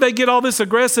 where would they get all this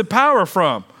aggressive power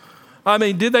from?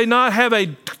 Did they not have a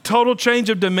total change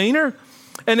of demeanor?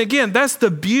 And again, that's the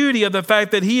beauty of the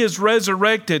fact that he is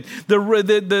resurrected.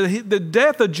 The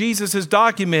death of Jesus is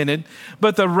documented,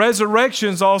 but the resurrection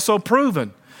is also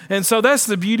proven. And so that's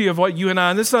the beauty of what you and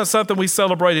and this is not something we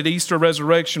celebrate at Easter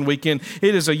Resurrection Weekend.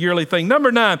 It is a yearly thing.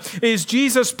 Number 9, is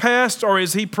Jesus past or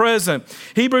is he present?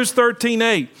 Hebrews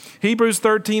 13:8. Hebrews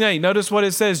 13:8. Notice what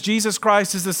it says. Jesus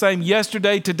Christ is the same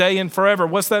yesterday, today, and forever.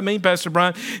 What's that mean, Pastor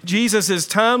Brian? Jesus is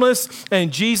timeless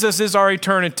and Jesus is our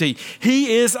eternity.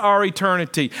 He is our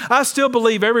eternity. I still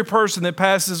believe every person that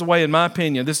passes away, in my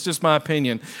opinion, this is just my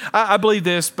opinion. I believe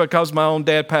this because of my own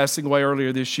dad passing away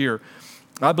earlier this year.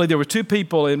 I believe there were 2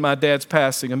 people in my dad's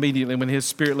passing immediately when his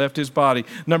spirit left his body.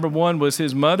 Number 1 was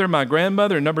his mother, my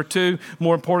grandmother, and number 2,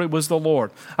 more important, was the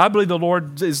Lord. I believe the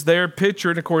Lord is there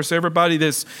pictured. Of course, everybody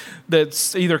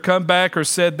that's either come back or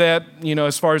said that,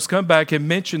 as far as come back, have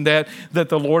mentioned that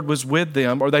the Lord was with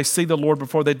them or they see the Lord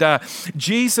before they die.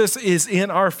 Jesus is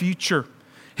in our future.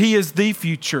 He is the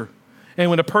future. And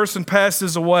when a person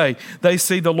passes away, they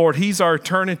see the Lord. He's our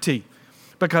eternity,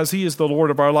 because he is the Lord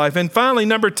of our life. And finally,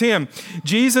 number 10,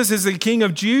 Jesus is the King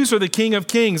of Jews or the King of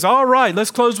Kings? All right,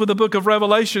 let's close with the book of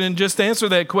Revelation and just answer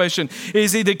that question.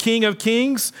 Is he the King of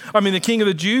Kings? The King of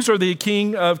the Jews or the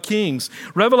King of Kings?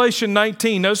 Revelation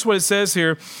 19, notice what it says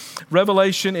here.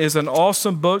 Revelation is an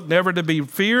awesome book, never to be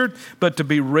feared, but to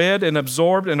be read and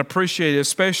absorbed and appreciated,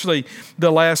 especially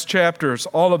the last chapters.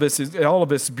 All of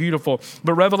it's beautiful.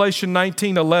 But Revelation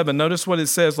 19:11, notice what it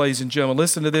says, ladies and gentlemen.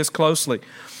 Listen to this closely.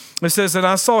 It says, and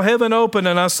I saw heaven open,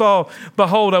 and I saw,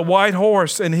 behold, a white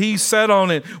horse, and he sat on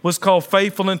it, was called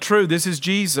Faithful and True. This is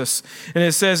Jesus. And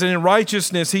it says, and in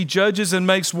righteousness he judges and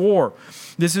makes war.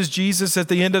 This is Jesus at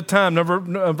the end of time.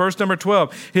 Verse number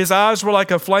 12. His eyes were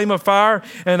like a flame of fire,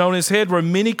 and on his head were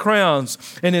many crowns,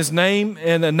 and his name,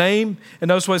 and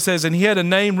notice what it says, and he had a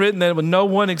name written that no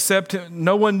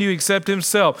one knew except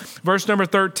himself. Verse number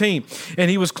 13. And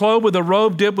he was clothed with a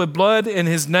robe dipped with blood, and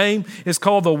his name is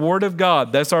called the Word of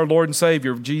God. That's our Lord and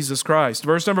Savior, Jesus Christ.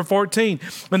 Verse number 14.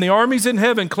 When the armies in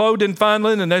heaven, clothed in fine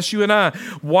linen, that's you and I,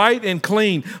 white and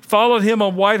clean, followed him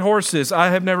on white horses. I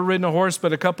have never ridden a horse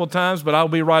but a couple of times, but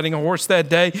I'll be riding a horse that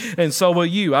day, and so will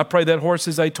you. I pray that horse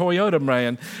is a Toyota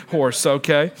brand horse,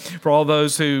 okay, for all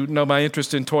those who know my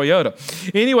interest in Toyota.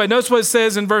 Anyway, notice what it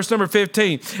says in verse number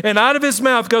 15. And out of his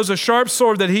mouth goes a sharp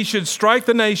sword that he should strike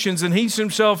the nations, and he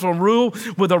himself will rule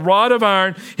with a rod of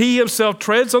iron. He himself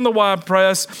treads on the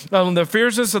winepress, on the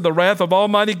fierceness of the wrath of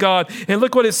Almighty God. And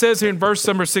look what it says here in verse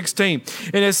number 16.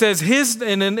 And it says,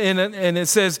 it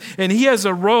says, and he has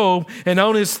a robe, and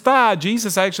on his thigh,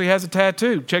 Jesus actually has a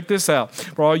tattoo. Check this out.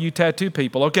 For all you tattoo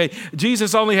people. Okay,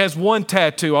 Jesus only has one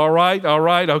tattoo, all right,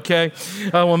 okay?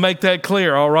 I will make that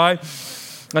clear, all right?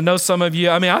 I know some of you,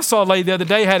 I saw a lady the other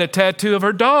day had a tattoo of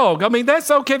her dog.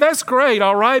 That's okay, that's great,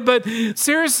 all right? But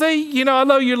seriously, I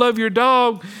know you love your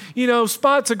dog.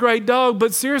 Spot's a great dog,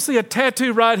 but seriously, a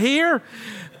tattoo right here?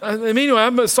 Anyway,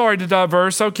 I'm sorry to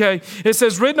diverse, okay? It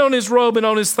says, written on his robe and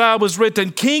on his thigh was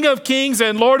written, King of Kings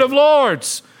and Lord of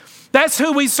Lords. That's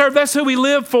who we serve, that's who we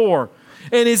live for.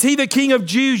 And is he the King of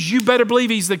Jews? You better believe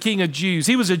he's the King of Jews.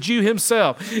 He was a Jew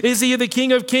himself. Is he the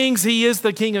King of Kings? He is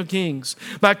the King of Kings.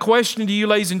 My question to you,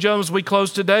 ladies and gentlemen, as we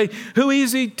close today, who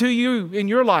is he to you in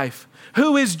your life?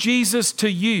 Who is Jesus to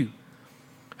you?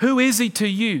 Who is he to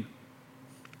you?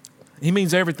 He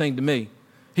means everything to me.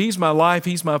 He's my life.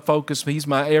 He's my focus. He's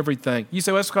my everything. You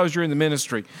say, well, that's because you're in the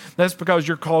ministry. That's because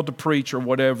you're called to preach or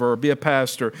whatever, or be a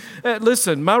pastor.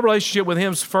 Listen, my relationship with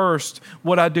him's first.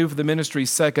 What I do for the ministry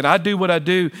is second. I do what I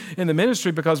do in the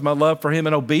ministry because of my love for him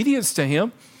and obedience to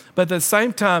him. But at the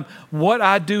same time, what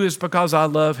I do is because I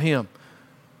love him.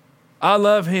 I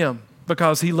love him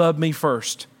because he loved me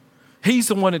first. He's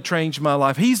the one that changed my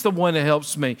life. He's the one that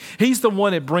helps me. He's the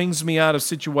one that brings me out of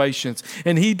situations.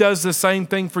 And he does the same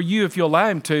thing for you if you allow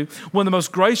him to. One of the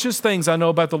most gracious things I know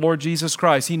about the Lord Jesus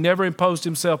Christ, he never imposed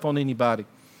himself on anybody.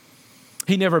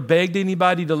 He never begged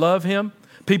anybody to love him.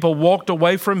 People walked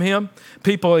away from him.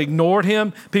 People ignored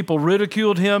him. People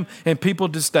ridiculed him. And people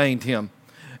disdained him.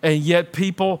 And yet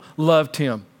people loved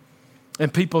him.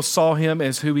 And people saw him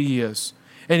as who he is.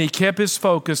 And he kept his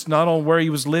focus not on where he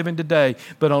was living today,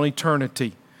 but on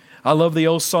eternity. I love the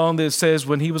old song that says,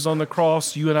 when he was on the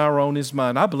cross, you and I were on his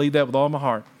mind. I believe that with all my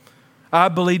heart. I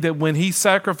believe that when he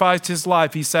sacrificed his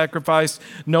life, he sacrificed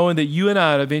knowing that you and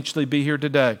I would eventually be here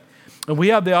today. And we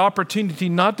have the opportunity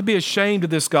not to be ashamed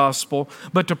of this gospel,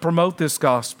 but to promote this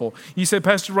gospel. You say,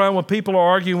 Pastor Ryan, when people are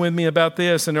arguing with me about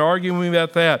this and they're arguing with me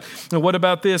about that, and what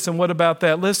about this and what about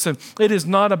that? Listen, it is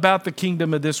not about the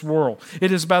kingdom of this world.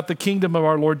 It is about the kingdom of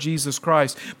our Lord Jesus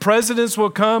Christ. Presidents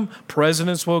will come,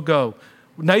 presidents will go.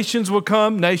 Nations will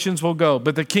come, nations will go.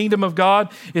 But the kingdom of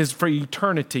God is for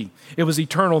eternity. It was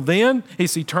eternal then,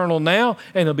 it's eternal now,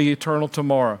 and it'll be eternal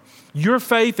tomorrow. Your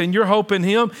faith and your hope in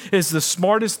Him is the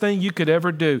smartest thing you could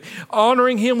ever do.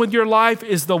 Honoring Him with your life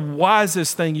is the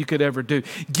wisest thing you could ever do.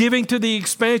 Giving to the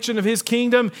expansion of His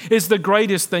kingdom is the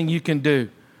greatest thing you can do.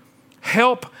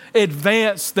 Help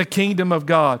advance the kingdom of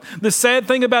God. The sad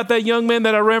thing about that young man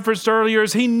that I referenced earlier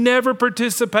is he never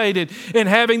participated in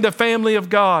having the family of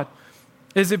God.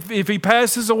 As if he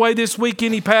passes away this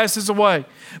weekend, he passes away.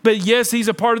 But yes, he's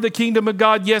a part of the kingdom of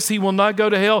God. Yes, he will not go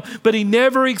to hell. But he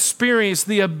never experienced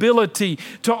the ability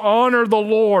to honor the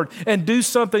Lord and do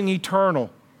something eternal.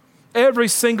 Every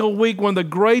single week, one of the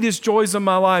greatest joys of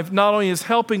my life not only is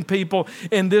helping people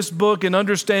in this book and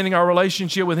understanding our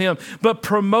relationship with Him, but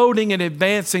promoting and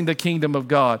advancing the kingdom of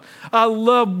God. I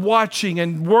love watching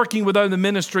and working with other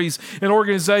ministries and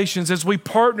organizations as we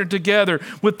partner together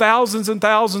with thousands and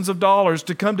thousands of dollars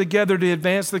to come together to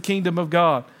advance the kingdom of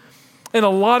God. In a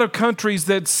lot of countries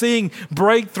that seeing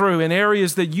breakthrough in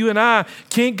areas that you and I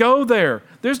can't go there.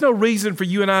 There's no reason for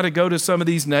you and I to go to some of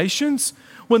these nations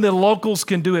when the locals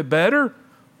can do it better.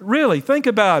 Really, think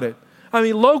about it. I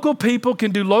mean, local people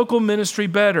can do local ministry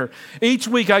better. Each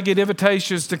week I get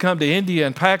invitations to come to India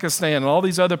and Pakistan and all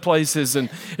these other places,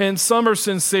 and some are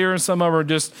sincere and some of them are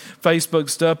just Facebook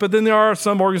stuff. But then there are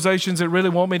some organizations that really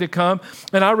want me to come,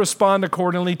 and I respond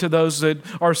accordingly to those that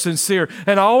are sincere.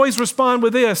 And I always respond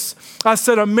with this. I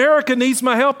said, America needs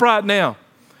my help right now.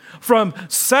 From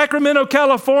Sacramento,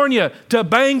 California to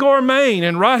Bangor, Maine,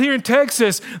 and right here in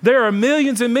Texas, there are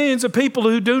millions and millions of people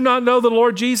who do not know the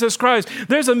Lord Jesus Christ.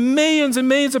 There's millions and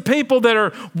millions of people that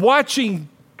are watching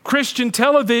Christian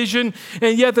television,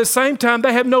 and yet at the same time,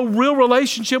 they have no real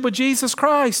relationship with Jesus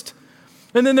Christ.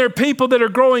 And then there are people that are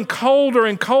growing colder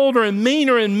and colder and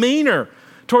meaner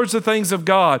towards the things of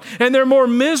God. And they're more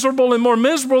miserable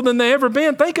than they ever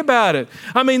been. Think about it.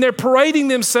 I mean, they're parading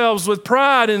themselves with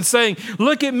pride and saying,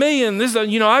 look at me, and this,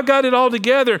 I've got it all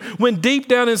together, when deep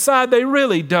down inside they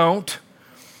really don't.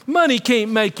 Money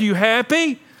can't make you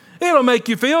happy. It'll make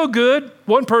you feel good.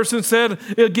 One person said,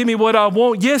 it'll give me what I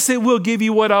want. Yes, it will give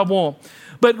you what I want.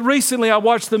 But recently I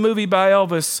watched the movie by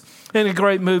Elvis, and a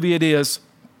great movie it is.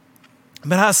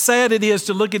 But how sad it is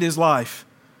to look at his life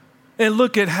and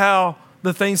look at how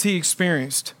the things he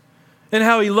experienced and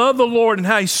how he loved the Lord and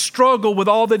how he struggled with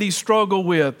all that he struggled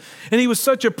with. And he was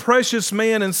such a precious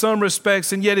man in some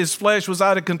respects, and yet his flesh was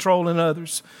out of control in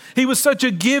others. He was such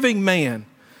a giving man.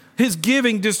 His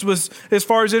giving just was, as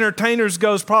far as entertainers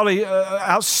goes, probably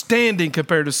outstanding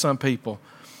compared to some people.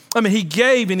 I mean, he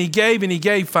gave and he gave and he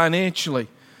gave financially.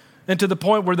 And to the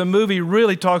point where the movie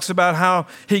really talks about how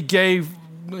he gave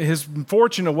his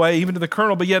fortune away, even to the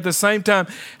colonel, but yet at the same time,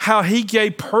 how he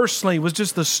gave personally was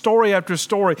just the story after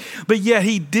story. But yet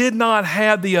he did not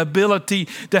have the ability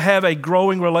to have a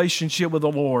growing relationship with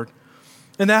the Lord.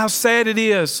 And how sad it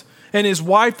is. And his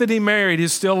wife that he married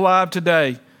is still alive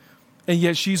today, and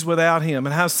yet she's without him.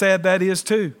 And how sad that is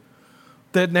too.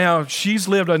 That now she's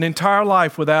lived an entire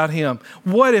life without him.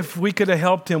 What if we could have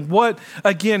helped him? What,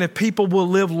 again, if people will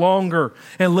live longer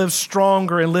and live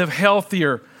stronger and live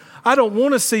healthier? I don't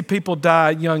want to see people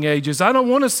die at young ages. I don't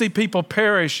want to see people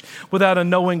perish without a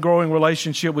knowing, growing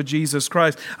relationship with Jesus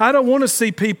Christ. I don't want to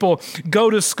see people go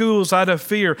to schools out of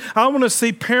fear. I want to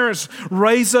see parents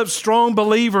raise up strong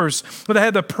believers that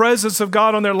have the presence of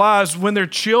God on their lives when their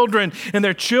children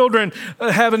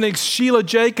have an Sheila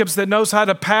Jacobs that knows how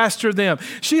to pastor them.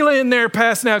 Sheila in there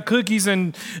passing out cookies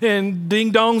and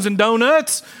ding-dongs and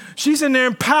donuts. She's in there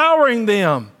empowering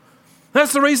them.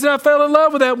 That's the reason I fell in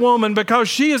love with that woman, because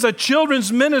she is a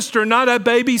children's minister, not a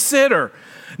babysitter.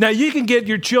 Now, you can get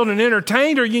your children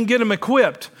entertained or you can get them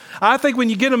equipped. I think when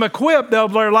you get them equipped,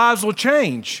 their lives will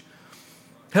change.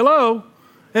 Hello?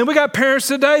 And we got parents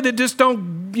today that just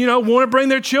don't, want to bring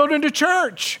their children to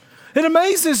church. It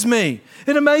amazes me.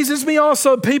 It amazes me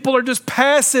also people are just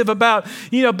passive about,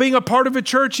 being a part of a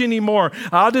church anymore.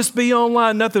 I'll just be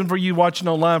online. Nothing for you watching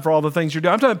online for all the things you're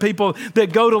doing. I'm talking people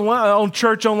that go to on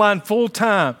church online full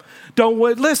time.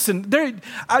 Listen,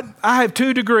 I have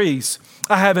 2 degrees.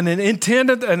 I have a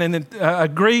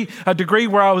degree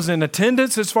where I was in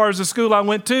attendance as far as the school I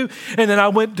went to, and then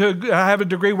I have a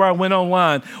degree where I went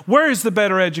online. Where is the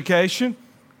better education?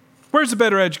 Where's the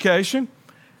better education?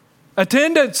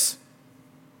 Attendance.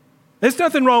 There's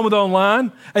nothing wrong with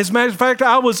online. As a matter of fact,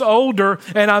 I was older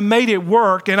and I made it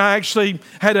work, and I actually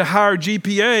had a higher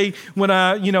GPA when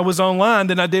I, was online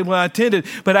than I did when I attended.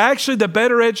 But actually the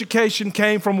better education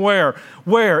came from where?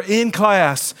 In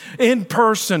class, in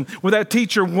person, with that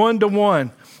teacher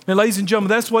one-to-one. And ladies and gentlemen,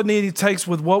 that's what it takes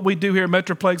with what we do here at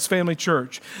Metroplex Family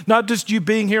Church. Not just you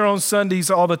being here on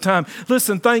Sundays all the time.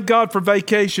 Listen, thank God for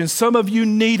vacation. Some of you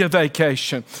need a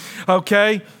vacation,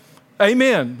 okay?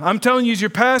 Amen. I'm telling you, as your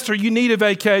pastor, you need a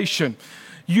vacation.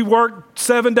 You work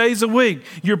 7 days a week.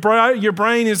 Your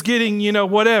brain is getting,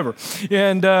 whatever.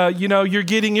 And, you're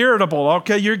getting irritable,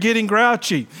 okay? You're getting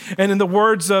grouchy. And in the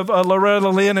words of Loretta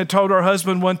Lynn had told her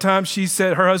husband one time, she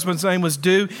said, her husband's name was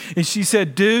Dew, and she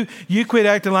said, Dew, you quit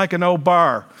acting like an old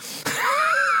bar.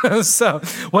 So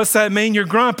what's that mean? You're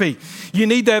grumpy. You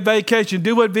need that vacation.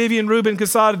 Do what Vivian Rubin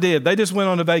Casada did. They just went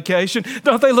on a vacation.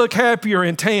 Don't they look happier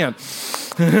and tan?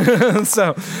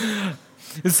 So...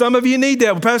 And some of you need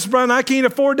that. Well, Pastor Brian, I can't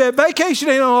afford that. Vacation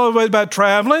ain't always about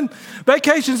traveling.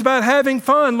 Vacation's about having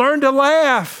fun. Learn to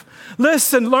laugh.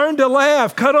 Listen, learn to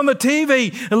laugh. Cut on the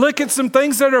TV and look at some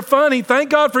things that are funny. Thank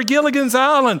God for Gilligan's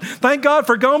Island. Thank God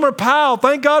for Gomer Pyle.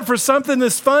 Thank God for something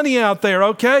that's funny out there,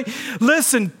 okay?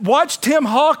 Listen, watch Tim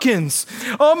Hawkins.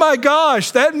 Oh my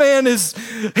gosh, that man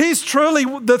he's truly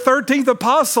the 13th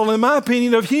apostle, in my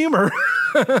opinion, of humor.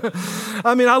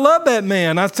 I mean, I love that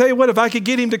man. I tell you what, if I could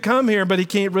get him to come here, but he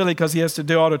can't really because he has to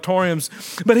do auditoriums.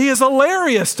 But he is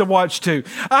hilarious to watch too.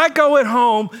 I go at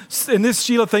home, and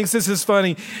Sheila thinks this is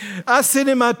funny. I sit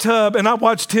in my tub and I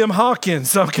watch Tim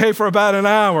Hawkins, okay, for about an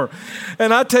hour.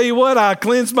 And I tell you what, I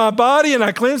cleanse my body and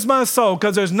I cleanse my soul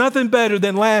because there's nothing better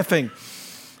than laughing.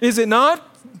 Is it not?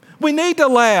 We need to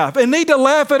laugh and need to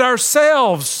laugh at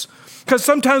ourselves. Because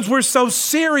sometimes we're so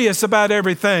serious about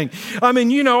everything. I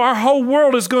mean, our whole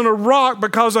world is going to rock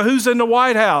because of who's in the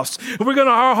White House.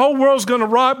 Our whole world's going to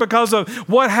rock because of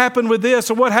what happened with this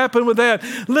or what happened with that.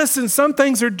 Listen, some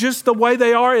things are just the way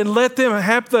they are, and let them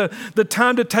have the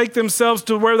time to take themselves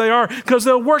to where they are because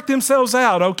they'll work themselves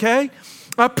out, okay?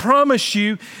 I promise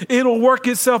you it'll work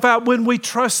itself out when we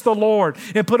trust the Lord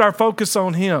and put our focus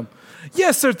on Him.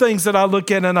 Yes, there are things that I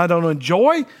look at and I don't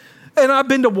enjoy. And I've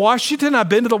been to Washington, I've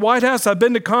been to the White House, I've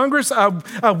been to Congress,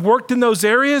 I've worked in those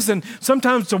areas, and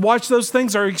sometimes to watch those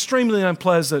things are extremely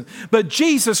unpleasant. But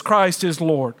Jesus Christ is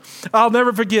Lord. I'll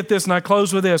never forget this, and I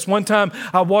close with this. One time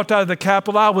I walked out of the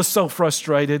Capitol, I was so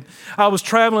frustrated. I was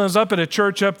traveling, I was up at a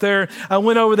church up there. I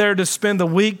went over there to spend the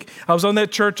week. I was on that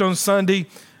church on Sunday.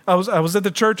 I was at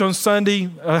the church on Sunday.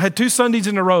 I had 2 Sundays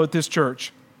in a row at this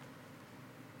church.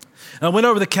 I went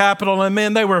over the Capitol, and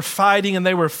man, they were fighting and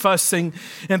they were fussing,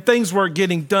 and things weren't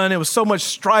getting done. It was so much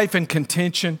strife and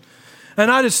contention. And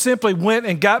I just simply went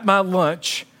and got my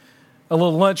lunch, a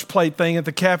little lunch plate thing at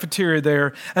the cafeteria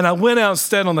there, and I went out and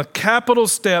stood on the Capitol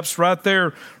steps right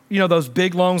there, those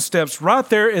big long steps right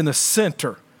there in the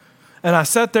center. And I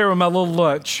sat there with my little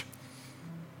lunch.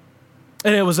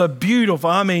 And it was a beautiful,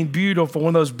 one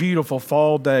of those beautiful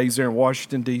fall days there in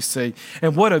Washington, D.C.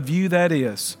 And what a view that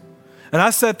is. And I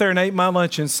sat there and ate my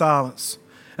lunch in silence.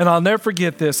 And I'll never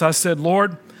forget this. I said,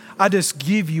 Lord, I just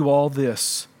give you all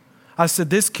this. I said,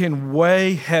 this can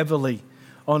weigh heavily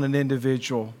on an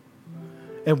individual.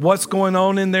 And what's going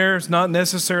on in there is not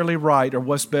necessarily right or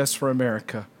what's best for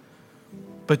America.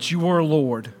 But you are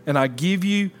Lord. And I give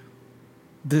you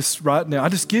this right now. I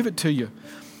just give it to you.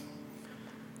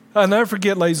 I'll never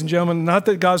forget, ladies and gentlemen, not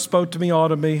that God spoke to me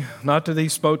audibly, not that He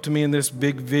spoke to me in this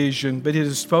big vision, but He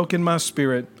has spoken in my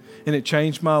spirit. And it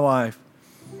changed my life.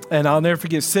 And I'll never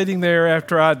forget sitting there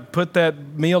after I'd put that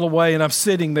meal away, and I'm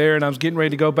sitting there and I was getting ready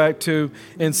to go back to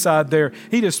inside there.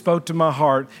 He just spoke to my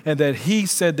heart, and that He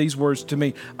said these words to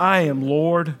me, I am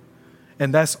Lord,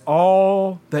 and that's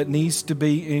all that needs to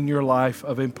be in your life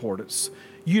of importance.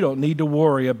 You don't need to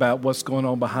worry about what's going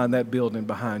on behind that building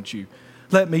behind you.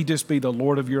 Let me just be the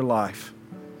Lord of your life.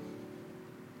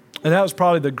 And that was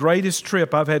probably the greatest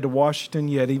trip I've had to Washington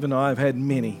yet, even though I've had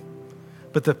many.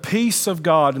 But the peace of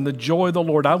God and the joy of the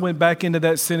Lord. I went back into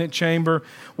that Senate chamber,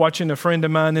 watching a friend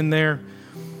of mine in there,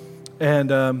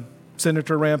 and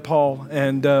Senator Rand Paul,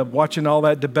 and watching all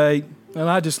that debate. And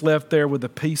I just left there with the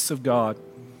peace of God.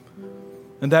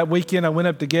 And that weekend, I went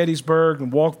up to Gettysburg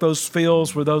and walked those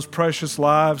fields with those precious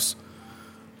lives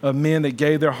of men that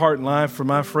gave their heart and life for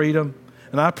my freedom.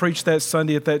 And I preached that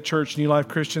Sunday at that church, New Life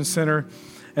Christian Center,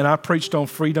 and I preached on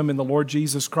freedom in the Lord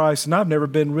Jesus Christ. And I've never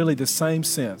been really the same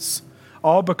since.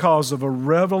 All because of a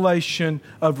revelation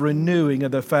of renewing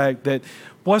of the fact that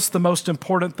what's the most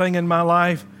important thing in my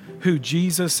life? Who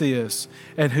Jesus is.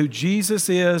 And who Jesus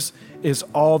is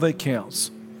all that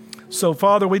counts. So,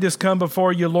 Father, we just come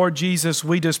before you, Lord Jesus.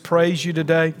 We just praise you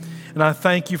today. And I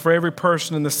thank you for every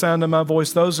person in the sound of my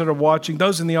voice, those that are watching,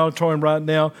 those in the auditorium right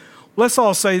now. Let's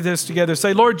all say this together.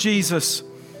 Say, Lord Jesus,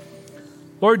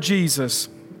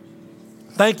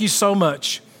 thank you so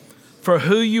much for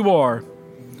who you are,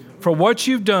 for what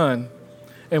you've done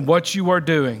and what you are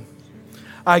doing.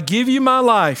 I give you my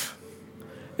life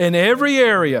in every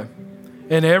area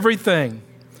and everything.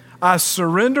 I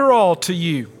surrender all to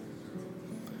you.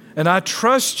 And I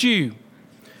trust you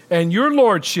and your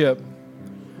lordship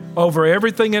over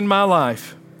everything in my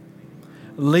life.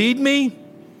 Lead me,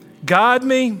 guide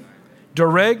me,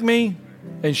 direct me,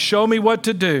 and show me what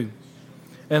to do.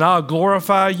 And I'll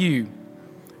glorify you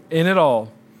in it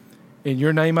all. In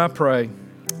your name I pray.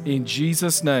 In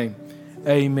Jesus' name,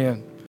 amen.